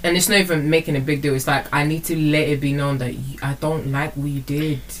 100%. And it's not even making a big deal. It's like, I need to let it be known that I don't like what you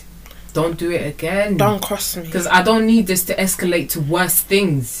did. Don't do it again. Don't cross me. Because I don't need this to escalate to worse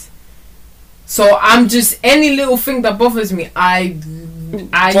things. So I'm just, any little thing that bothers me, I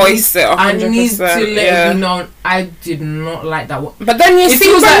voice it 100%. I need to let it be known I did not like that one. But then you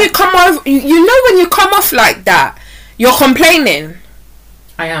see when you come off, you know when you come off like that, you're complaining.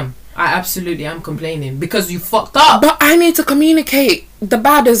 I absolutely am complaining because you fucked up. But I need to communicate the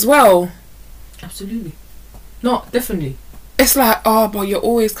bad as well. Absolutely. No, definitely. It's like, oh, but you're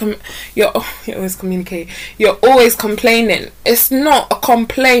always communicate. You're always complaining. It's not a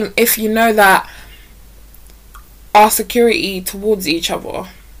complaint if you know that our security towards each other.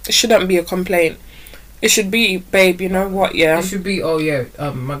 It shouldn't be a complaint. It should be, babe, you know what, yeah. It should be, oh yeah,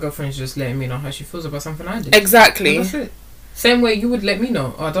 my girlfriend's just letting me know how she feels about something I did. Exactly. And that's it. Same way you would let me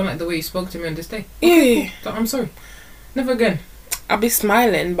know, oh, I don't like the way you spoke to me on this day. Okay, yeah. Cool. I'm sorry. Never again. I'll be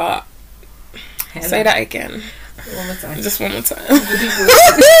smiling, but say that again. One more time. Just one more time. No,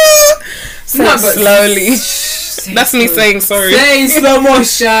 but slowly. That's me saying sorry. Say in slow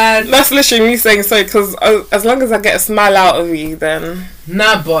motion. That's literally me saying sorry, because as long as I get a smile out of you, then...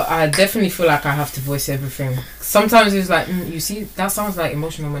 Nah, but I definitely feel like I have to voice everything. Sometimes it's like, you see, that sounds like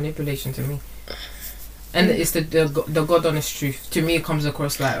emotional manipulation to me. And it's the God honest truth. To me, it comes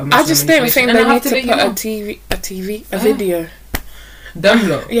across like emotional I just don't think and they I need have to put a video. Them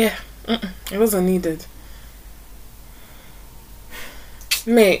lot. Yeah. It wasn't needed.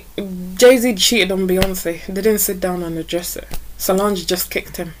 Mate, Jay-Z cheated on Beyonce. They didn't sit down and address it. Solange just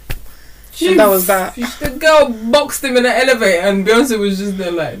kicked him. And that was that. The girl boxed him in the elevator and Beyonce was just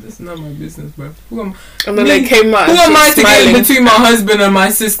there like, this is not my business, bro. And then they came out. Who am I to get in between my husband and my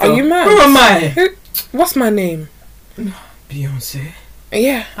sister? Are you mad? Who am I? What's my name? Beyonce.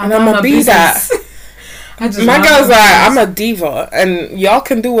 Yeah, and I'm gonna be that. My girl's like, I'm a diva, and y'all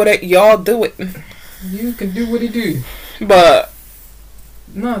can do what y'all do it. You can do what you do. But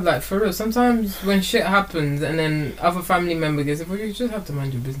no, like for real. Sometimes when shit happens, and then other family member gets involved, you just have to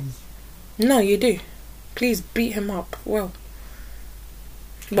mind your business. No, you do. Please beat him up. Well,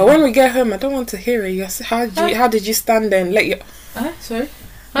 but when we get home, I don't want to hear it. How did you stand there and let your... Sorry?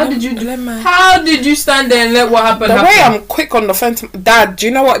 How did you stand there and let what happened happen? The way I'm quick on the fence... Dad, do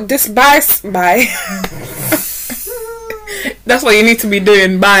you know what this bye? That's what you need to be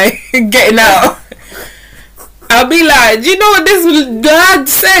doing. Bye. Getting out. I'll be like, do you know what this dad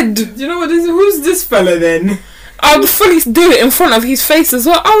said? Do you know what this... Who's this fella then? I'll fully do it in front of his face as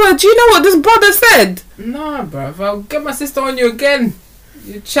well. Oh, do you know what this brother said? Nah, bruv. I'll get my sister on you again.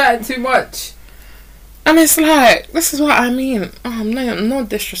 You're chatting too much. And it's like, this is what I mean. Oh, no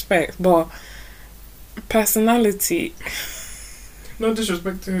disrespect, but personality. No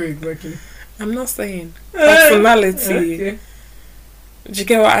disrespect to who exactly? I'm not saying personality. Okay. Do you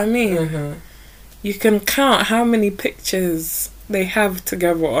get what I mean? Uh-huh. You can count how many pictures they have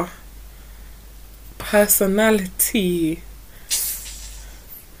together. Personality.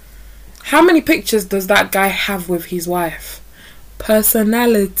 How many pictures does that guy have with his wife?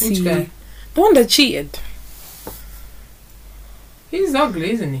 Personality. Which guy? The one that cheated. He's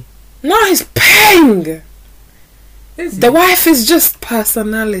ugly, isn't he? No, he's paying. Is he? The wife is just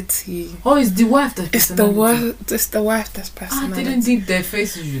personality. Oh, it's the wife that's personality. It's the wife that's personality. I didn't think their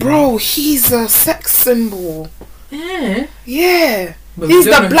faces. Bro, he's a sex symbol. Yeah. Yeah. But He's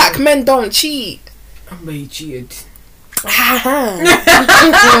the black men don't cheat. But he cheated.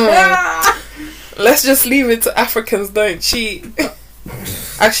 Let's just leave it to Africans don't cheat.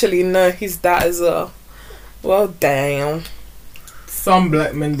 Actually, no, he's that as well. Well, damn. Some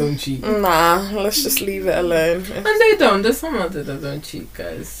black men don't cheat. Nah, let's just leave it alone. And they don't. There's some out there that don't cheat,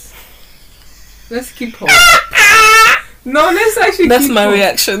 guys. Let's keep hope. No, let's actually That's keep my hope.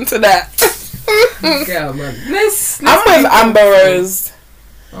 reaction to that. Yeah, man. Let's I'm with Amber Rose.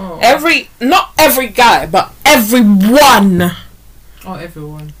 Oh. Not every guy, but everyone. Oh,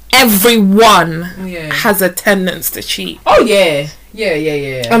 everyone. Everyone Yeah. has a tendency to cheat. Oh, yeah. Yeah.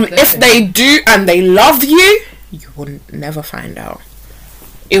 If they do and they love you, you will never find out.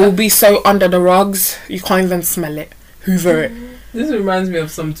 It will be so under the rugs, you can't even smell it. Hoover it. This reminds me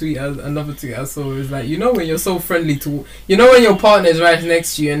of another tweet I saw. It was like, you know when you're so friendly to... You know when your partner is right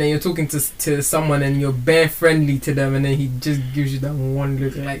next to you and then you're talking to someone and you're bare friendly to them and then he just gives you that one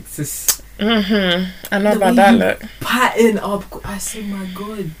look like this. I know about that look. Patting up. I say, my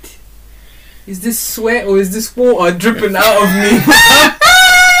God. Is this sweat or is this water dripping out of me?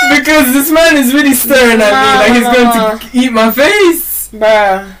 Because this man is really staring at me like he's going to eat my face.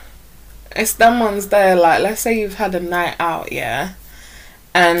 Bruh. It's them ones there, like, let's say you've had a night out, yeah?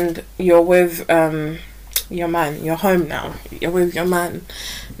 And you're with your man, you're home now, you're with your man.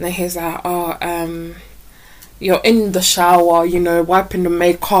 And then he's like, you're in the shower, you know, wiping the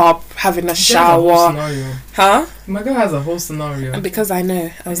makeup, having a shower. Huh? My girl has a whole scenario. Because I know,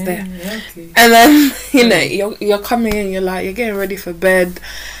 I was there. Yeah, okay. And then, you know, you're coming in, you're getting ready for bed.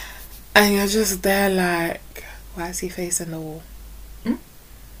 And you're just there like, why is he facing the wall?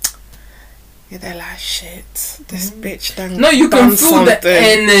 You're there like, shit, this bitch done No, you can feel something. the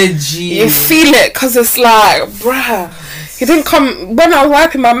energy. You feel it because it's like, bruh, he didn't come. When I was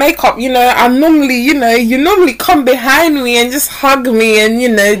wiping my makeup, you know, I normally, you normally come behind me and just hug me and, you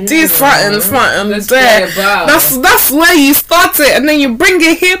know, do something there. That's where you start it and then you bring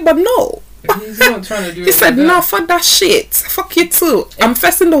it here, but no. He's not trying to do it. He said, no, fuck that shit. Fuck you too. I'm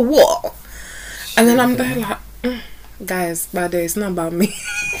facing the wall. And then I'm there like, guys, by the way, it's not about me.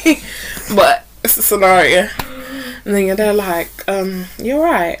 But it's a scenario. And then you're there like, you're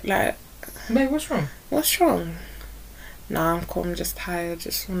right. Like, babe, what's wrong? What's wrong? Nah, I'm cool. I'm just tired.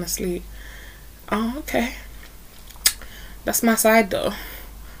 Just want to sleep. Oh, okay. That's my side though.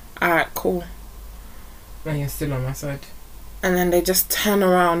 Alright, cool. And you're still on my side. and then they just turn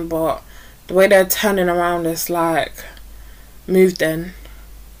around, but the way they're turning around is like moved in.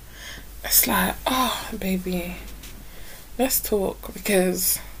 It's like, oh baby, let's talk,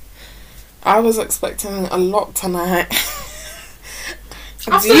 because I was expecting a lot tonight.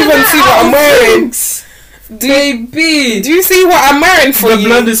 Do you even see what I'm wearing? Baby! Do you see what I'm wearing for you? The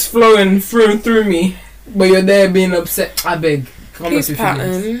blood is flowing through me. But you're there being upset. I beg. Calm off your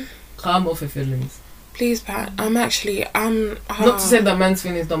feelings. Calm off your feelings. Please, Pat. I'm Not to say that man's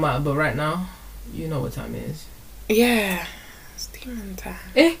feelings don't matter, but right now, you know what time it is. Yeah. It's demon time.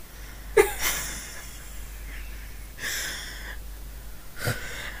 Eh?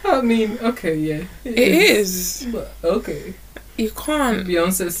 I mean, okay, yeah. It is. But, okay. You can't.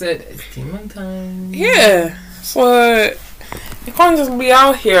 Beyonce said, it's demon time. Yeah. So, you can't just be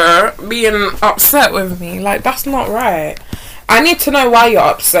out here being upset with me. Like, that's not right. I need to know why you're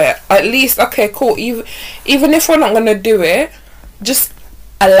upset. At least, okay, cool. Even if we're not going to do it, just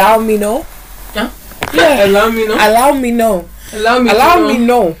allow me know. Yeah? Yeah. Allow me know. Allow me know. Allow me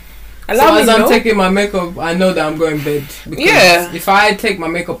know. Allow me as know. I'm taking my makeup, I know that I'm going to bed. Because Yeah. if I take my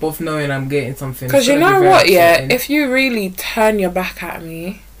makeup off knowing I'm getting something. Because you it's gonna know be very what, yeah? upsetting. If you really turn your back at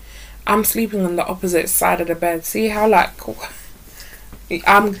me, I'm sleeping on the opposite side of the bed. See how, like,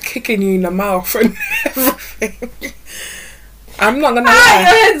 I'm kicking you in the mouth and everything. I'm not gonna lie. Your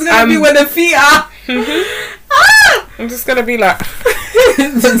head's gonna be where the feet are. I'm just gonna be like,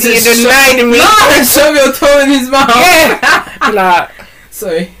 You denied me. No, shove your toe in his mouth. Yeah. Be like,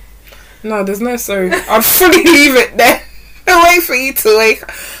 Sorry. no, there's no sorry. I'll fully leave it there. I'll wait for you to wake.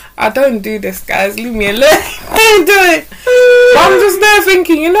 I don't do this, guys. Leave me alone. I don't do it. But I'm just there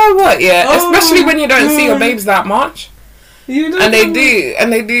thinking, you know what? Yeah, especially when you don't see your babes that much. And they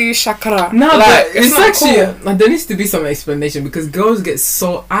do shakara. No, like, but it's not actually cool. there needs to be some explanation because girls get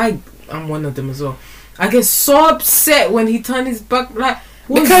so I'm one of them as well. I get so upset when he turned his back like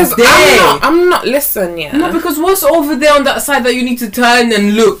Because I'm not listen, yeah. No, because what's over there on that side that you need to turn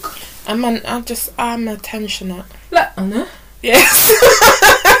and look? I'm attentionate. Like, oh no? Yes.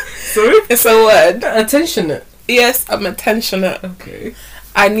 Sorry? It's a word. Attentionate. Yes, I'm attentionate. Okay.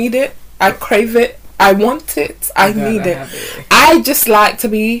 I need it. I crave it. I want it. I need it. it. I just like to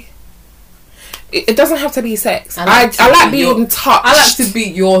be. It doesn't have to be sex. I like being touched. I like to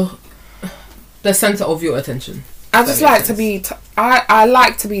be the center of your attention. I just like to be. I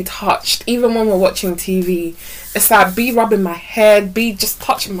like to be touched. Even when we're watching TV, it's like be rubbing my head, be just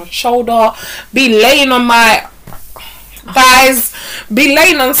touching my shoulder, be laying on my thighs, be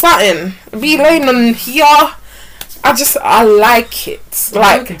laying on something, be laying on here. I like it. I'm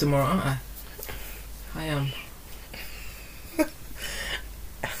Like working tomorrow, aren't I? I am.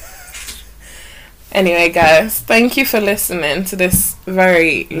 Anyway, guys, thank you for listening to this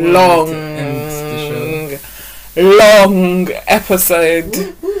very long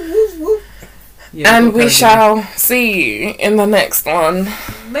episode. Yeah, and we shall see you in the next one.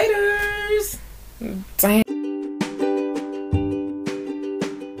 Later.